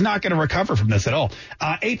he's not going to recover from this at all.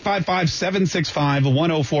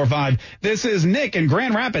 855-765-1045. This is Nick in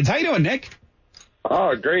Grand Rapids. How you doing, Nick?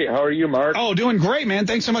 Oh, great. How are you, Mark? Oh, doing great, man.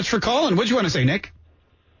 Thanks so much for calling. What'd you want to say, Nick?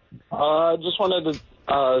 Just wanted to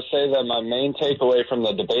say that my main takeaway from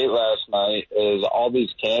the debate last night is all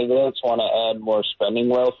these candidates want to add more spending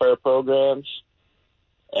welfare programs.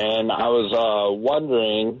 And I was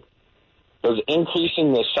wondering, does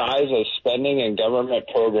increasing the size of spending in government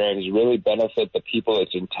programs really benefit the people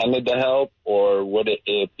it's intended to help, or would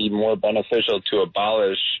it be more beneficial to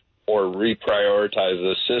abolish or reprioritize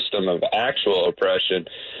the system of actual oppression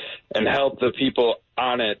and help the people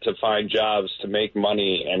on it to find jobs to make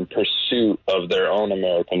money in pursuit of their own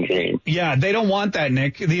American dream? Yeah, they don't want that,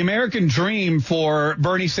 Nick. The American dream for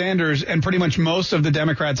Bernie Sanders and pretty much most of the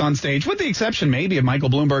Democrats on stage, with the exception maybe of Michael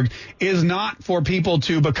Bloomberg, is not for people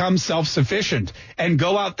to become self-sufficient and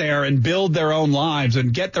go out there and build their own lives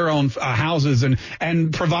and get their own houses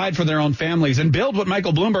and provide for their own families and build what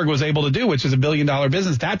Michael Bloomberg was able to do, which is $1 billion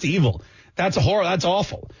business. That's evil. That's a horror. That's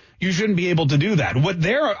awful. You shouldn't be able to do that. What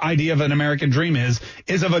their idea of an American dream is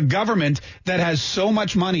of a government that has so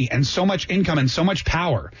much money and so much income and so much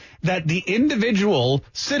power that the individual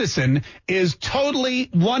citizen is totally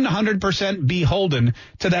 100% beholden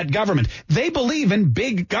to that government. They believe in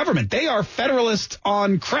big government. They are federalists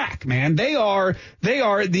on crack, man. They are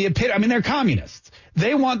the epitome. I mean, they're communists.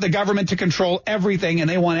 They want the government to control everything, and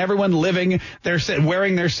they want everyone wearing their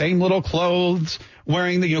same little clothes,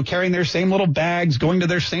 carrying their same little bags, going to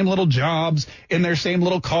their same little jobs, in their same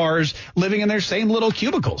little cars, living in their same little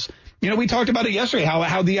cubicles. We talked about it yesterday,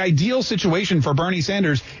 how the ideal situation for Bernie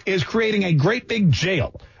Sanders is creating a great big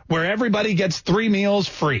jail where everybody gets 3 meals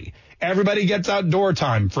free. Everybody gets outdoor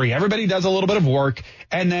time free. Everybody does a little bit of work,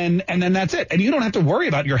 and then that's it. And you don't have to worry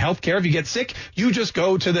about your health care. If you get sick, you just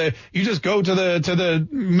go to the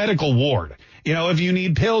medical ward. If you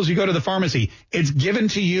need pills, you go to the pharmacy. It's given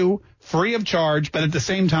to you free of charge, but at the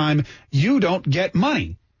same time, you don't get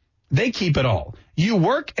money. They keep it all. You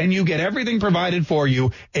work and you get everything provided for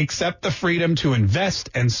you except the freedom to invest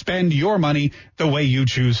and spend your money the way you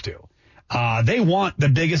choose to. They want the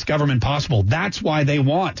biggest government possible. That's why they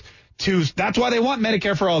want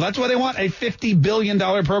Medicare for all. That's why they want a $50 billion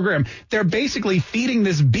program. They're basically feeding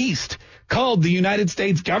this beast called the United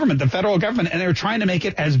States government, the federal government, and they're trying to make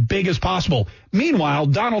it as big as possible. Meanwhile,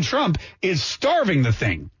 Donald Trump is starving the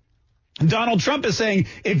thing. Donald Trump is saying,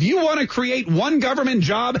 if you want to create one government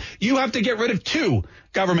job, you have to get rid of 2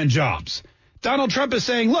 government jobs. Donald Trump is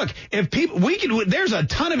saying, look, there's a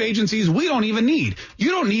ton of agencies we don't even need.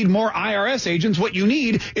 You don't need more IRS agents. What you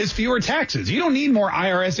need is fewer taxes. You don't need more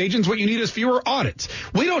IRS agents. What you need is fewer audits.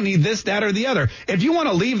 We don't need this, that, or the other. If you want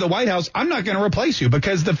to leave the White House, I'm not going to replace you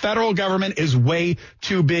because the federal government is way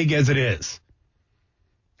too big as it is.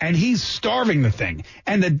 And he's starving the thing.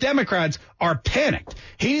 And the Democrats are panicked.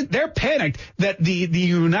 They're panicked that the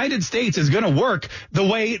United States is going to work the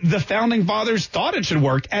way the founding fathers thought it should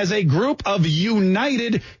work, as a group of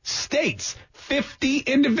united states, 50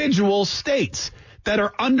 individual states that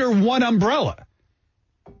are under one umbrella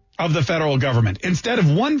of the federal government, instead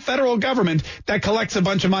of one federal government that collects a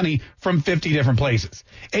bunch of money from 50 different places.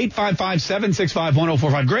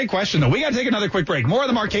 855-765-1045. Great question, though. We got to take another quick break. More of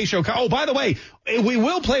the Marquez Show. Oh, by the way, we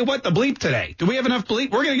will play What the Bleep today. Do we have enough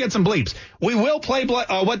bleep? We're going to get some bleeps. We will play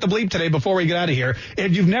What the Bleep today before we get out of here.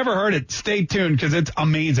 If you've never heard it, stay tuned because it's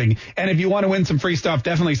amazing. And if you want to win some free stuff,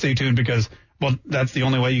 definitely stay tuned because, well, that's the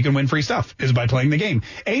only way you can win free stuff is by playing the game.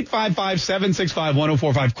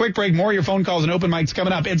 855-765-1045. Quick break. More of your phone calls and open mics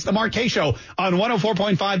coming up. It's the Marquez Show on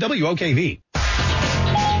 104.5 WOKV.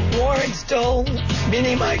 Warren stole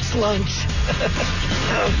Mini Mike's lunch.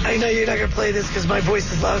 I know you're not going to play this because my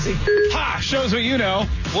voice is lousy. Ha! Shows what you know.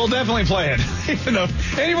 We'll definitely play it. Even though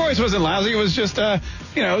any voice wasn't lousy, it was just, it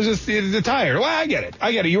was just tired. Well, I get it.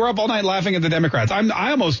 You were up all night laughing at the Democrats.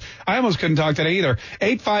 I almost couldn't talk today either.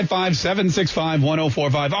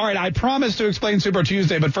 855-765-1045. All right, I promised to explain Super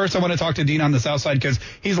Tuesday, but first I want to talk to Dean on the South Side because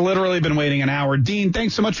he's literally been waiting an hour. Dean,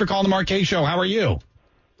 thanks so much for calling the Marquez Show. How are you?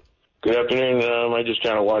 Good afternoon. I just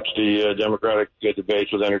kind of watched the Democratic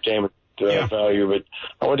debates with entertainment value, but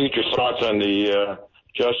I want to get your thoughts on the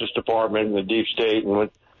Justice Department and the deep state and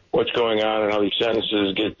what's going on and how these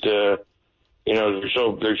sentences get, they're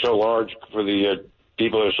so large for the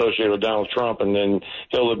people associated with Donald Trump, and then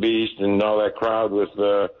Hill the Beast and all that crowd with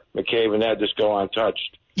McCabe and that just go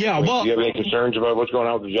untouched. Yeah, well, do you have any concerns about what's going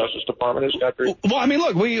on with the Justice Department in this country? Well, I mean,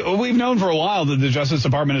 look, we've known for a while that the Justice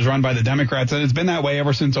Department is run by the Democrats, and it's been that way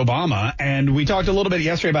ever since Obama. And we talked a little bit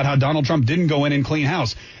yesterday about how Donald Trump didn't go in and clean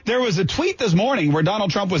house. There was a tweet this morning where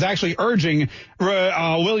Donald Trump was actually urging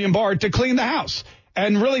William Barr to clean the house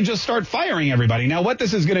and really just start firing everybody. Now, what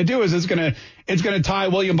this is going to do is it's going to tie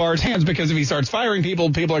William Barr's hands, because if he starts firing people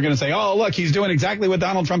are going to say, oh, look, he's doing exactly what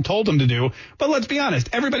Donald Trump told him to do. But let's be honest.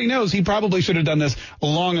 Everybody knows he probably should have done this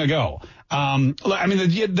long ago. I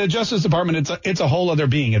mean, the Justice Department, it's a whole other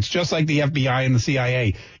being. It's just like the FBI and the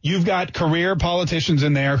CIA. You've got career politicians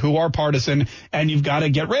in there who are partisan, and you've got to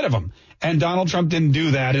get rid of them. And Donald Trump didn't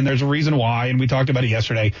do that, and there's a reason why, and we talked about it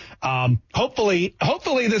yesterday. Hopefully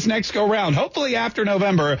this next go round, hopefully after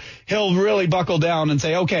November, he'll really buckle down and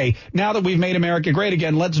say, okay, now that we've made America great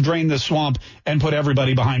again, let's drain this swamp and put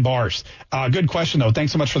everybody behind bars. Good question, though.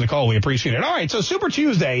 Thanks so much for the call. We appreciate it. All right, so Super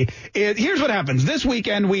Tuesday, here's what happens. This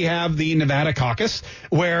weekend, we have the Nevada caucus,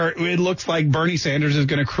 where it looks like Bernie Sanders is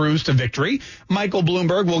going to cruise to victory. Michael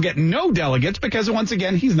Bloomberg will get no delegates because, once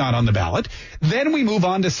again, he's not on the ballot. Then we move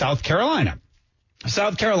on to South Carolina.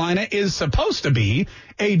 South Carolina is supposed to be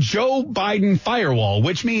a Joe Biden firewall,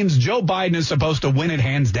 which means Joe Biden is supposed to win it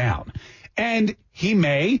hands down. And he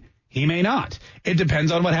may not. It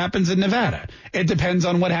depends on what happens in Nevada. It depends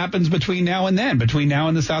on what happens between now and then, between now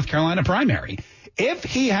and the South Carolina primary. If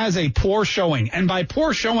he has a poor showing, and by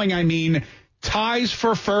poor showing I mean ties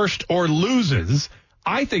for first or loses,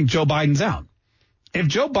 I think Joe Biden's out. If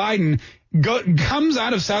Joe Biden comes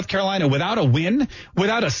out of South Carolina without a win,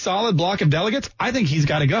 without a solid block of delegates, I think he's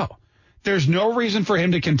got to go. There's no reason for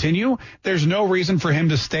him to continue. There's no reason for him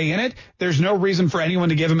to stay in it. There's no reason for anyone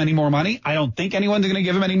to give him any more money. I don't think anyone's going to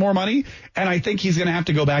give him any more money. And I think he's going to have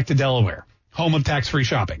to go back to Delaware, home of tax-free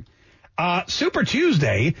shopping. Super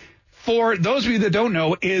Tuesday, for those of you that don't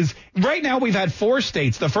know, is right now we've had 4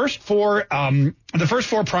 states. The first four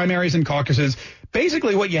primaries and caucuses.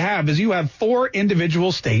 Basically, what you have is you have 4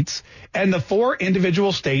 individual states, and the 4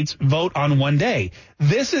 individual states vote on one day.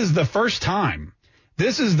 This is the first time that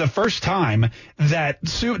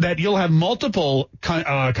you'll have multiple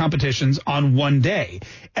competitions on one day.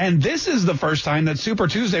 And this is the first time that Super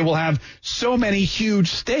Tuesday will have so many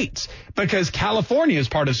huge states, because California is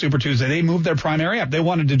part of Super Tuesday. They moved their primary up. They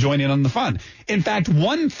wanted to join in on the fun. In fact,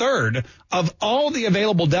 1/3 of all the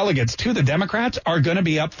available delegates to the Democrats are going to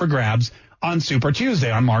be up for grabs on Super Tuesday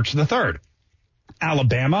on March the 3rd.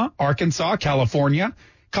 Alabama, Arkansas, California,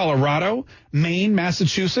 Colorado, Maine,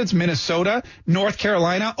 Massachusetts, Minnesota, North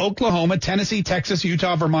Carolina, Oklahoma, Tennessee, Texas,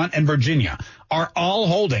 Utah, Vermont, and Virginia are all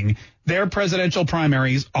holding their presidential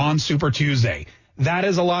primaries on Super Tuesday. That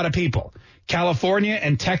is a lot of people. California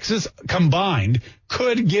and Texas combined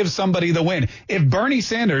could give somebody the win. If Bernie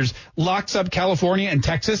Sanders locks up California and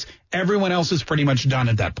Texas, everyone else is pretty much done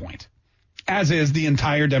at that point, as is the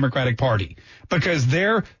entire Democratic Party, because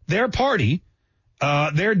their party,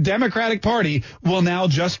 their Democratic Party will now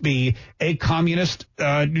just be a communist,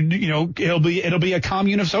 it'll be a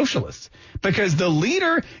commune of socialists, because the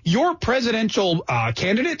leader, your presidential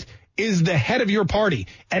candidate, is the head of your party.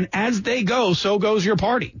 And as they go, so goes your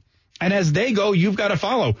party. And as they go, you've got to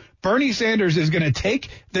follow. Bernie Sanders is going to take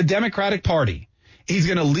the Democratic Party. He's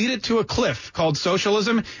going to lead it to a cliff called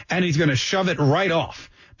socialism, and he's going to shove it right off.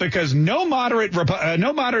 Because no moderate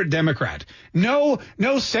Democrat, no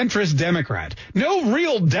centrist Democrat, no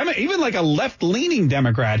real even like a left-leaning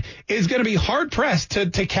Democrat is going to be hard-pressed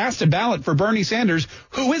to cast a ballot for Bernie Sanders,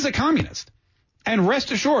 who is a communist. And rest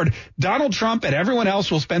assured, Donald Trump and everyone else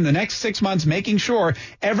will spend the next 6 months making sure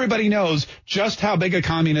everybody knows just how big a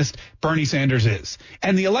communist Bernie Sanders is.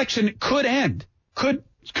 And the election could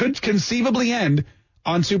conceivably end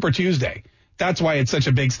on Super Tuesday. That's why it's such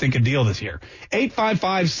a big stinking deal this year.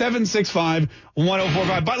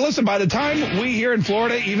 855-765-1045. But listen, by the time we here in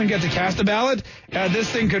Florida even get to cast a ballot, this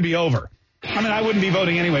thing could be over. I mean, I wouldn't be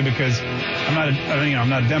voting anyway because I'm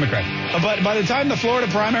not a Democrat. But by the time the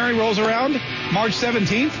Florida primary rolls around, March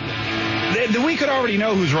 17th, we could already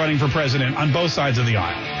know who's running for president on both sides of the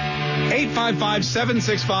aisle.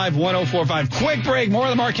 855-765-1045. Quick break. More of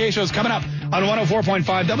the Mark Kaye Show is coming up on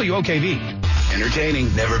 104.5 WOKV.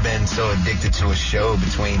 Entertaining. Never been so addicted to a show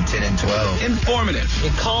between 10 and 12. Informative. You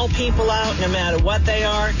call people out no matter what they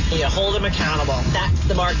are, and you hold them accountable. That's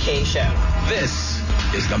the Mark Kaye Show. This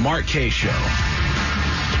is the Mark Kaye Show.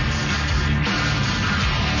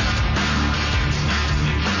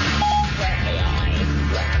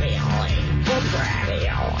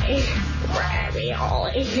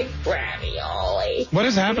 Ravioli. What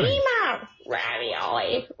is happening?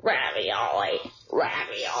 Ravioli.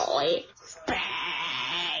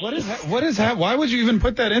 What is that? Why would you even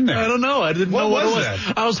put that in there? I don't know. I didn't know what it was.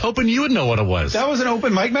 That? I was hoping you would know what it was. That was an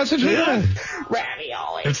open mic message? Yeah.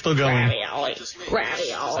 Ravioli. It's still going.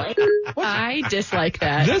 Ravioli. I dislike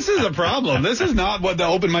that. This is a problem. This is not what the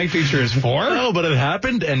open mic feature is for. No, but it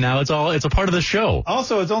happened, and now it's a part of the show.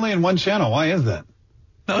 Also, it's only in one channel. Why is that?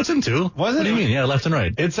 No, it's in 2. Was it? What do you mean? Yeah, left and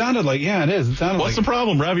right. It sounded like, yeah, it is. It sounded What's the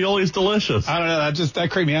problem? Ravioli is delicious. I don't know.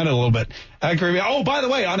 That creeped me out a little bit. That creeped me out. Oh, by the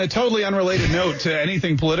way, on a totally unrelated note to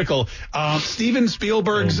anything political, Steven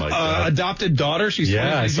Spielberg's adopted daughter, she's 20.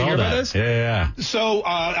 Did you hear about this? Yeah. So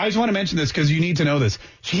I just want to mention this because you need to know this.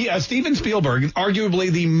 Steven Spielberg,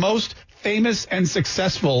 arguably the most famous and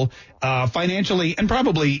successful financially and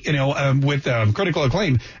probably, with critical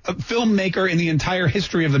acclaim, filmmaker in the entire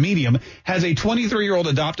history of the medium, has a 23-year-old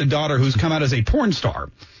adopted daughter who's come out as a porn star.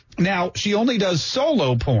 Now, she only does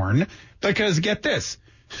solo porn because, get this,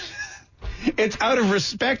 it's out of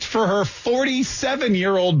respect for her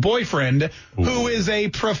 47-year-old boyfriend, who is a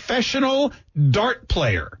professional dart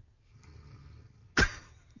player.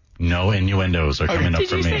 No innuendos are coming up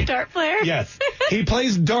for me. Did you say dart player? Yes. He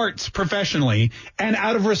plays darts professionally, and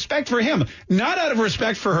out of respect for him, not out of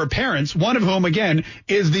respect for her parents, one of whom, again,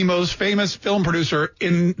 is the most famous film producer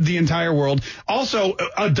in the entire world, also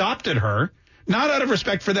adopted her, not out of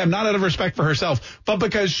respect for them, not out of respect for herself, but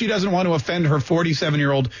because she doesn't want to offend her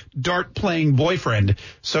 47-year-old dart-playing boyfriend.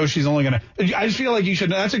 So she's only going to... I just feel like you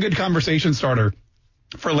should... That's a good conversation starter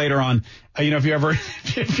for later on. If you're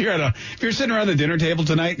sitting around the dinner table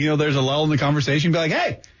tonight, there's a lull in the conversation, be like,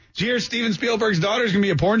 hey, did you hear Steven Spielberg's daughter's going to be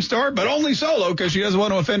a porn star, but only solo because she doesn't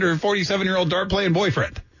want to offend her 47-year-old dart-playing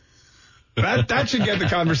boyfriend. That should get the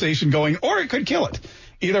conversation going, or it could kill it.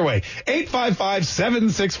 Either way,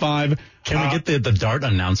 855-765. Can we get the dart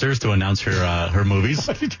announcers to announce her movies?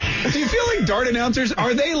 Do you feel like dart announcers,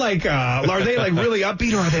 are they like really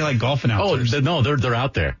upbeat, or are they like golf announcers? Oh, no, they're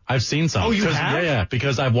out there. I've seen some. Oh, you have? Yeah,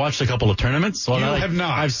 because I've watched a couple of tournaments. So you have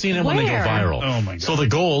not. I've seen it when they go viral. Oh my God. So the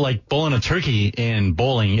goal, like bowling a turkey in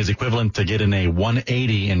bowling, is equivalent to getting a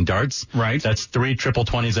 180 in darts. Right. That's 3 triple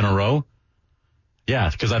 20s in a row.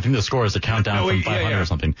 Yeah, because I think the score is a countdown from 500 or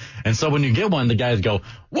something. And so when you get one, the guys go,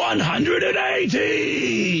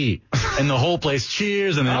 180! And the whole place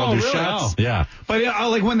cheers, and then they'll do shots. Oh. Yeah. But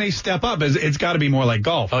like when they step up, it's got to be more like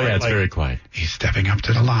golf. Oh, right? Yeah, it's very quiet. He's stepping up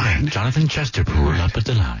to the line. Jonathan Chesterpool up at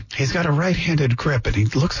the line. He's got a right-handed grip, and he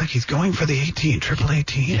looks like he's going for the 18, triple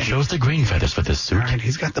 18. He shows the green feathers with his suit. All right,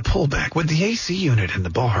 he's got the pullback. With the AC unit in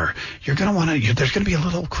the bar, you're going to want to, there's going to be a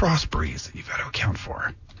little cross breeze that you've got to account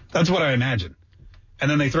for. That's what I imagine. And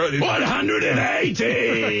then they throw it.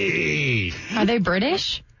 180! Are they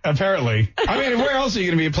British? Apparently. I mean, where else are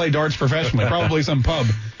you going to play darts professionally? Probably some pub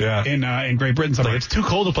in Great Britain somewhere. It's too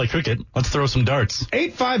cold to play cricket. Let's throw some darts.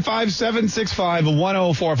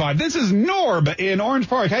 855-765-1045. This is Norb in Orange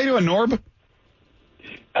Park. How you doing, Norb?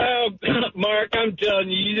 Oh, Mark, I'm telling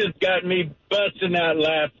you, you just got me busting out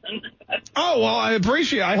laughing. Oh, well, I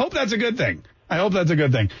appreciate it. I hope that's a good thing.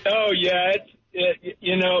 Oh, yeah.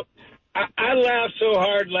 I laughed so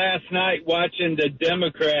hard last night watching the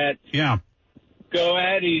Democrats go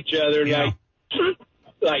at each other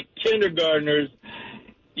like kindergartners.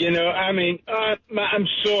 I'm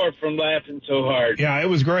sore from laughing so hard. Yeah, it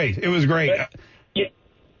was great. But,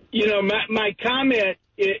 my comment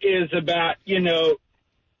is about,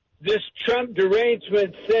 this Trump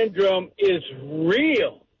derangement syndrome is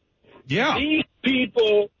real. Yeah. These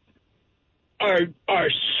people are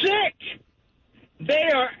sick.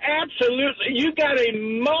 They are absolutely, you got a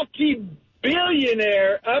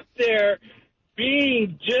multi-billionaire up there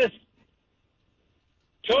being just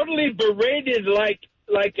totally berated like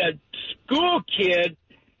a school kid,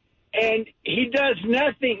 and he does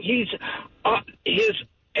nothing.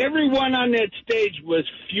 Everyone on that stage was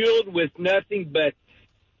fueled with nothing but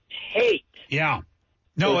hate. Yeah.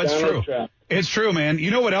 No, it's Donald true. Trump. It's true, man.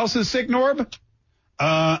 You know what else is sick, Norb?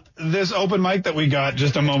 This open mic that we got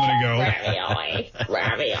just a moment ago.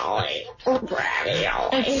 Ravioli.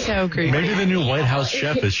 It's so creepy. Maybe the new White House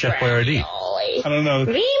chef is Chef Boyardee. I don't know.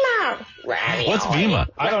 Vima. What's Vima?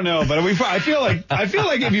 I don't know, but I feel like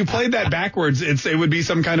if you played that backwards, it would be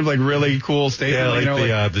some kind of like really cool statement. Yeah,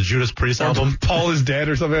 like the Judas Priest album. Paul is dead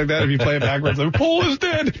or something like that. If you play it backwards, like, Paul is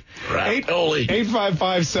dead. Ravioli.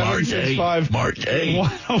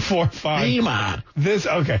 855-765-1045. Vima.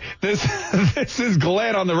 This is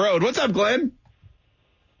Glenn on the road. What's up, Glenn?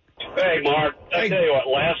 Hey, Mark. I tell you what,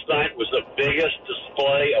 last night was the biggest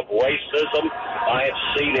display of racism I have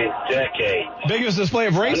seen in decades. Biggest display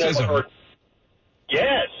of racism?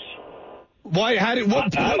 Yes. Why?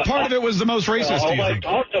 What part of it was the most racist? All they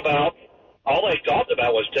talked about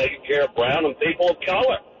was taking care of brown and people of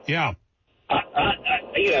color. Yeah.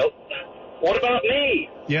 What about me?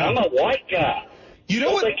 Yeah. I'm a white guy.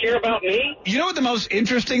 Don't they care about me? You know what the most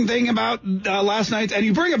interesting thing about last night, and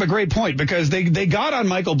you bring up a great point, because they got on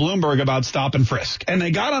Michael Bloomberg about stop and frisk, and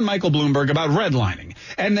they got on Michael Bloomberg about redlining,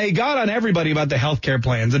 and they got on everybody about the health care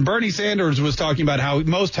plans, and Bernie Sanders was talking about how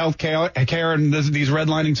most health care in these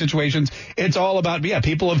redlining situations, it's all about,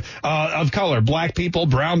 people of color, black people,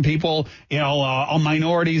 brown people,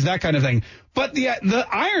 minorities, that kind of thing. But the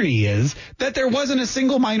irony is that there wasn't a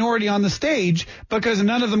single minority on the stage because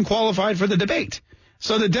none of them qualified for the debate.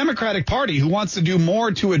 So the Democratic Party, who wants to do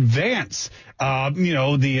more to advance,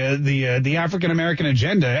 the African American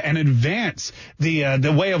agenda and advance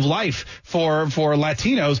the way of life for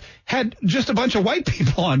Latinos, had just a bunch of white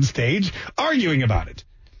people on stage arguing about it.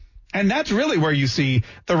 And that's really where you see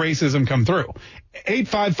the racism come through.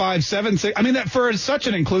 855-76. I mean, that for such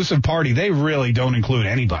an inclusive party, they really don't include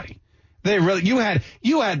anybody. They really, you had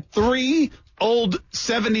 3 old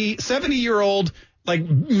 70-year-old like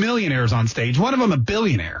millionaires on stage. One of them a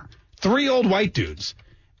billionaire. 3 old white dudes.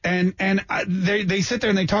 And they sit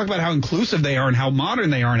there and they talk about how inclusive they are and how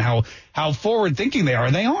modern they are and how forward thinking they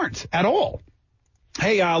are. They aren't at all.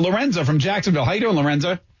 Hey, Lorenzo from Jacksonville. How you doing,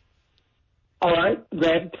 Lorenzo? All right.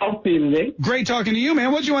 Glad to talk to you today. Great talking to you,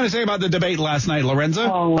 man. What did you want to say about the debate last night,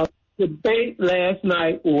 Lorenzo? The debate last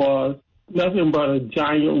night was nothing but a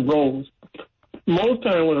giant roast. Most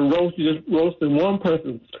time with a roast, you just roasting one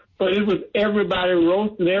person. But it was everybody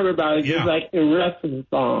roasting everybody, just like in wrestling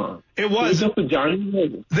song. It was just a giant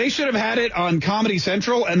roast. They should have had it on Comedy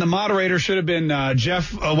Central, and the moderator should have been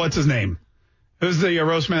Jeff, what's his name? Who's the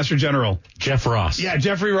Roastmaster General? Jeff Ross. Yeah,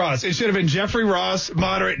 Jeffrey Ross. It should have been Jeffrey Ross,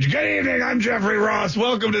 moderate. Good evening, I'm Jeffrey Ross.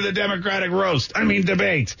 Welcome to the Democratic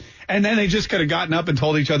debate. And then they just could have gotten up and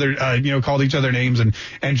told each other, called each other names and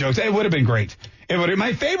jokes. It would have been great.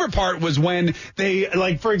 My favorite part was when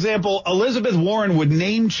they, for example, Elizabeth Warren would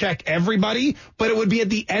name check everybody, but it would be at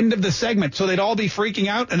the end of the segment. So they'd all be freaking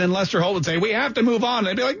out. And then Lester Holt would say, we have to move on. And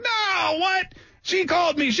they'd be like, no, what? She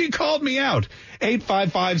called me out.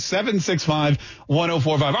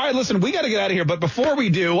 855-765-1045. All right, listen, we got to get out of here. But before we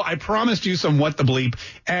do, I promised you some What the Bleep.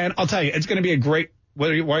 And I'll tell you, it's going to be a great. Why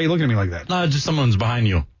are you looking at me like that? No, just someone's behind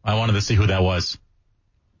you. I wanted to see who that was.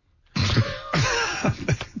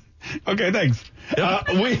 Okay, thanks. Yep.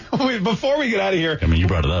 We before we get out of here. I mean, you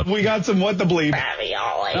brought it up. We got some What the Bleep.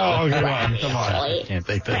 Oh, come on. I can't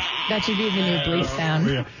take this. That should be the new Bleep sound.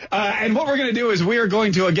 Yeah. And what we're going to do is we are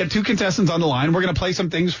going to get 2 contestants on the line. We're going to play some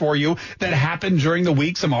things for you that happened during the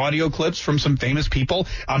week, some audio clips from some famous people.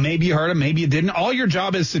 Maybe you heard them, maybe you didn't. All your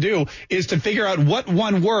job is to do is to figure out what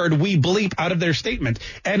one word we bleep out of their statement.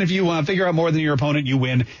 And if you figure out more than your opponent, you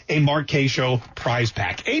win a Mark K. Show prize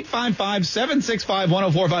pack.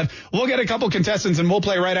 855-765-1045. We'll get a couple contestants and we'll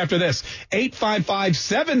play right after this.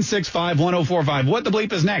 855-765-1045. What the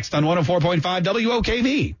Bleep is next on 104.5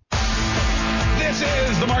 WOKV. This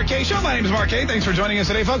is the Mark K. Show. My name is Mark K. Thanks for joining us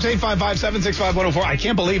today, folks. 855-765-1045. I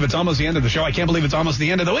can't believe it's almost the end of the show. I can't believe it's almost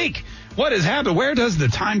the end of the week. What has happened? Where does the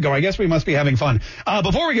time go? I guess we must be having fun.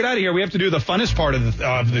 Before we get out of here, we have to do the funnest part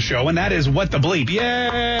of the show, and that is What the Bleep.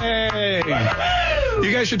 Yay!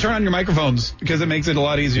 You guys should turn on your microphones because it makes it a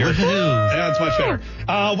lot easier. Yeah, it's much better.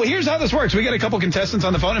 Well, here's how this works. We got a couple contestants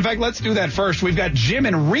on the phone. In fact, let's do that first. We've got Jim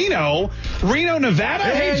in Reno, Nevada.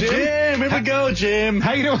 Hey, Jim. Here we go, Jim.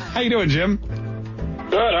 How you doing, Jim?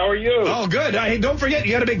 Good. How are you? Oh, good. Hey, don't forget,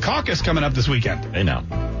 you got a big caucus coming up this weekend. Hey, now.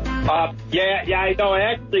 Yeah, I know.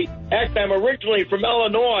 Actually, I'm originally from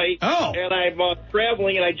Illinois. Oh. And I'm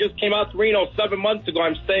traveling, and I just came out to Reno 7 months ago.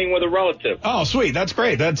 I'm staying with a relative. Oh, sweet. That's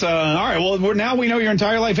great. That's all right. Well, now we know your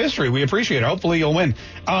entire life history. We appreciate it. Hopefully you'll win.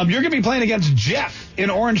 You're going to be playing against Jeff in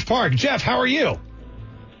Orange Park. Jeff, how are you?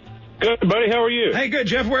 Good, buddy. How are you? Hey, good.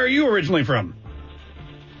 Jeff, where are you originally from?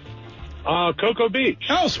 Cocoa Beach.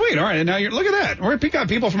 Oh, sweet. All right. And now look at that. We're picking up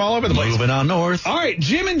people from all over the place. Moving on north. All right.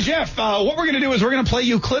 Jim and Jeff, what we're going to do is we're going to play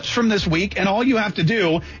you clips from this week. And all you have to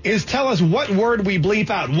do is tell us what word we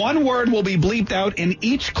bleep out. One word will be bleeped out in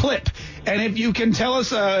each clip. And if you can tell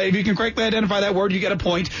us, if you can correctly identify that word, you get a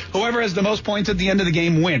point. Whoever has the most points at the end of the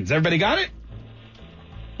game wins. Everybody got it?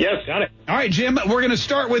 Yes, got it. All right, Jim, we're going to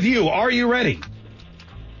start with you. Are you ready?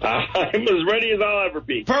 I'm as ready as I'll ever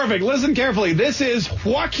be. Perfect. Listen carefully. This is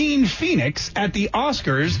Joaquin Phoenix at the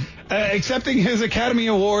Oscars accepting his Academy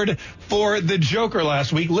Award for The Joker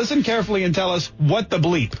last week. Listen carefully and tell us what the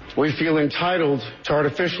bleep. We feel entitled to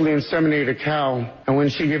artificially inseminate a cow, and when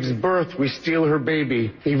she gives birth, we steal her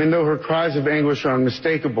baby, even though her cries of anguish are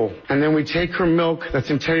unmistakable. And then we take her milk that's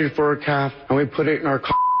intended for her calf, and we put it in our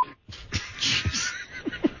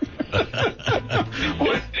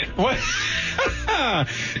What?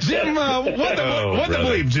 Jim, what the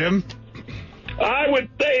bleep, Jim? I would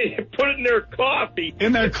say put it in their coffee.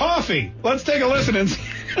 In their coffee? Let's take a listen and see.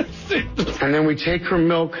 And then we take her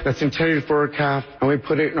milk that's intended for her calf, and we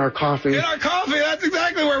put it in our coffee. In our coffee? That's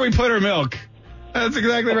exactly where we put her milk. That's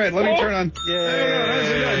exactly right. Let me turn on.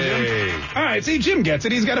 Yay. All right, see, Jim gets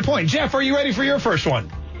it. He's got a point. Jeff, are you ready for your first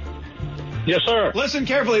one? Yes, sir. Listen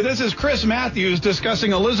carefully. This is Chris Matthews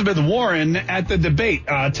discussing Elizabeth Warren at the debate.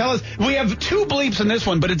 Tell us, we have two bleeps in this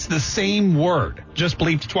one, but it's the same word, just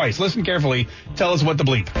bleeped twice. Listen carefully. Tell us what the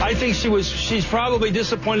bleep. I think she's probably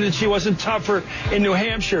disappointed that she wasn't tougher in New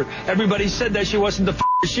Hampshire. Everybody said that she wasn't the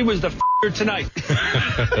she was the tonight.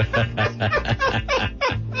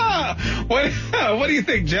 What do you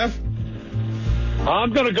think, Jeff?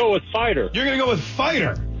 I'm going to go with fighter. You're going to go with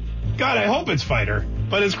fighter. God, I hope it's fighter.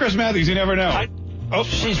 But it's Chris Matthews. You never know.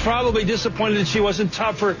 She's probably disappointed that she wasn't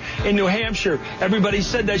tougher in New Hampshire. Everybody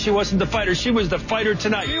said that she wasn't the fighter. She was the fighter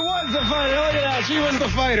tonight. She was the fighter. Look at that. She was the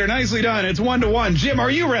fighter. Nicely done. It's 1-1. Jim,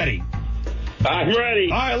 are you ready? I'm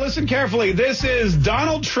ready. All right, listen carefully. This is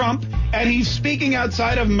Donald Trump, and he's speaking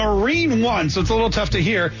outside of Marine One, so it's a little tough to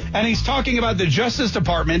hear. And he's talking about the Justice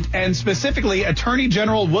Department and specifically Attorney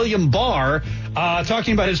General William Barr,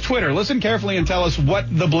 talking about his Twitter. Listen carefully and tell us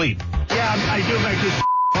what the bleep. Yeah, I do make this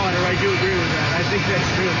harder. I do agree with that. I think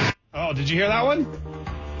that's true. Oh, did you hear that one?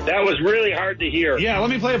 That was really hard to hear. Yeah,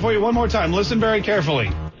 let me play it for you one more time. Listen very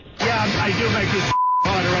carefully. Yeah, I do make this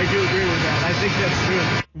harder. I do agree with that. I think that's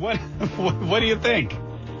true. What do you think?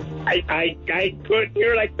 I couldn't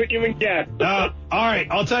hear it. I couldn't even guess. All right,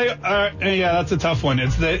 I'll tell you. Yeah, that's a tough one.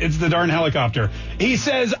 It's the darn helicopter. He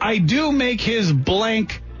says, I do make his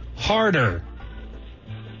blank harder.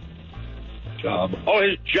 Job. Oh,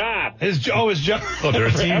 his job. His job. Oh, they're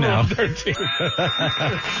a team now.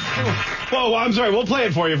 Whoa, I'm sorry. We'll play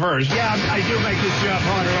it for you first. Yeah, I do make this job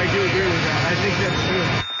harder. I do agree with that. I think that's true.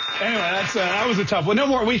 Anyway, that was a tough one. No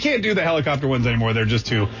more. We can't do the helicopter ones anymore. They're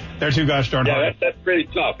too gosh darn hard. Yeah, that's pretty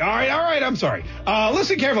tough. All right. I'm sorry.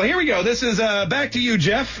 Listen carefully. Here we go. This is back to you,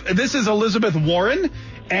 Jeff. This is Elizabeth Warren,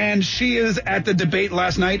 and she is at the debate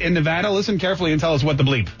last night in Nevada. Listen carefully and tell us what the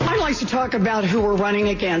bleep. I'd like to talk about who we're running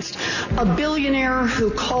against. A billionaire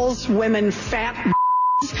who calls women fat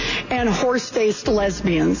and horse-faced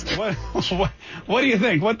lesbians. What do you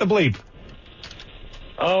think? What the bleep?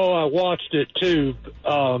 Oh, I watched it too.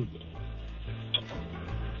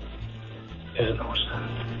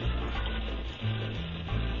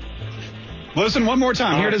 Listen one more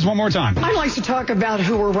time. Here it is one more time. I'd like to talk about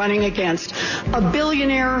who we're running against. A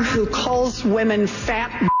billionaire who calls women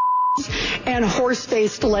fat and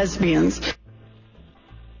horse-faced lesbians.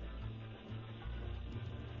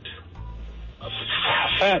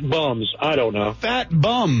 Fat bums. I don't know. Fat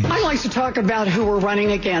bum. I'd like to talk about who we're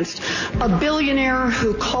running against. A billionaire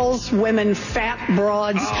who calls women fat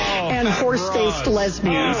broads and horse-faced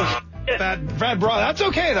lesbians. Fat broad. That's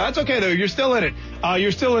okay, though. That's okay, though. You're still in it.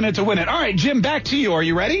 You're still in it to win it. All right, Jim, back to you. Are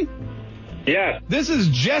you ready? Yeah. This is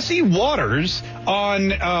Jesse Waters on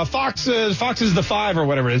Fox's The Five or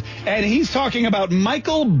whatever it is, and he's talking about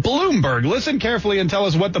Michael Bloomberg. Listen carefully and tell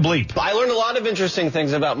us what the bleep. I learned a lot of interesting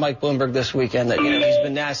things about Mike Bloomberg this weekend, that, he's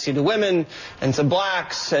been nasty to women and to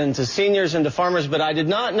blacks and to seniors and to farmers, but I did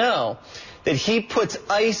not know that he puts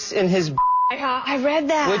ice in his I read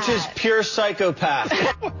that. which is pure psychopath.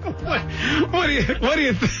 What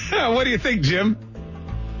do you think, Jim?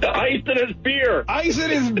 The ice in his beer. Ice in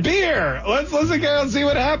his beer. Let's listen and see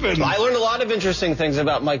what happens. I learned a lot of interesting things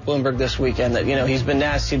about Mike Bloomberg this weekend, that, he's been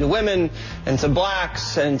nasty to women and to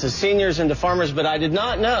blacks and to seniors and to farmers, but I did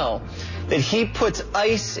not know that he puts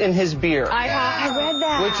ice in his beer. I read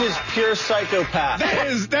that. Which is pure psychopath.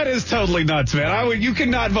 That is totally nuts, man. You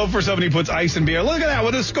cannot vote for somebody who puts ice in beer. Look at that.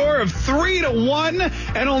 With a score of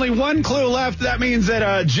 3-1 and only one clue left, that means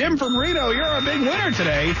that Jim from Reno, you're a big winner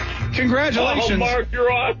today. Congratulations. Oh, Mark, you're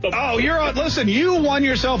awesome. Oh, you're on. Listen, you won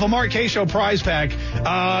yourself a Mark K. Show prize pack.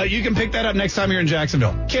 You can pick that up next time you're in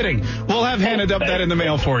Jacksonville. Kidding. We'll have Hannah dump that in the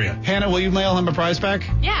mail for you. Hannah, will you mail him a prize pack?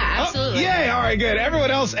 Yeah, absolutely. Yay. All right, good.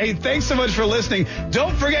 Everyone else, hey, thanks so much for listening.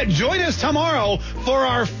 Don't forget, join us tomorrow for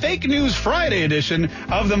our Fake News Friday edition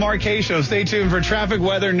of the Mark K. Show. Stay tuned for traffic,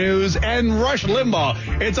 weather, news, and Rush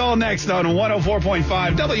Limbaugh. It's all next on 104.5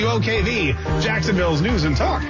 WOKV, Jacksonville's News and Talk.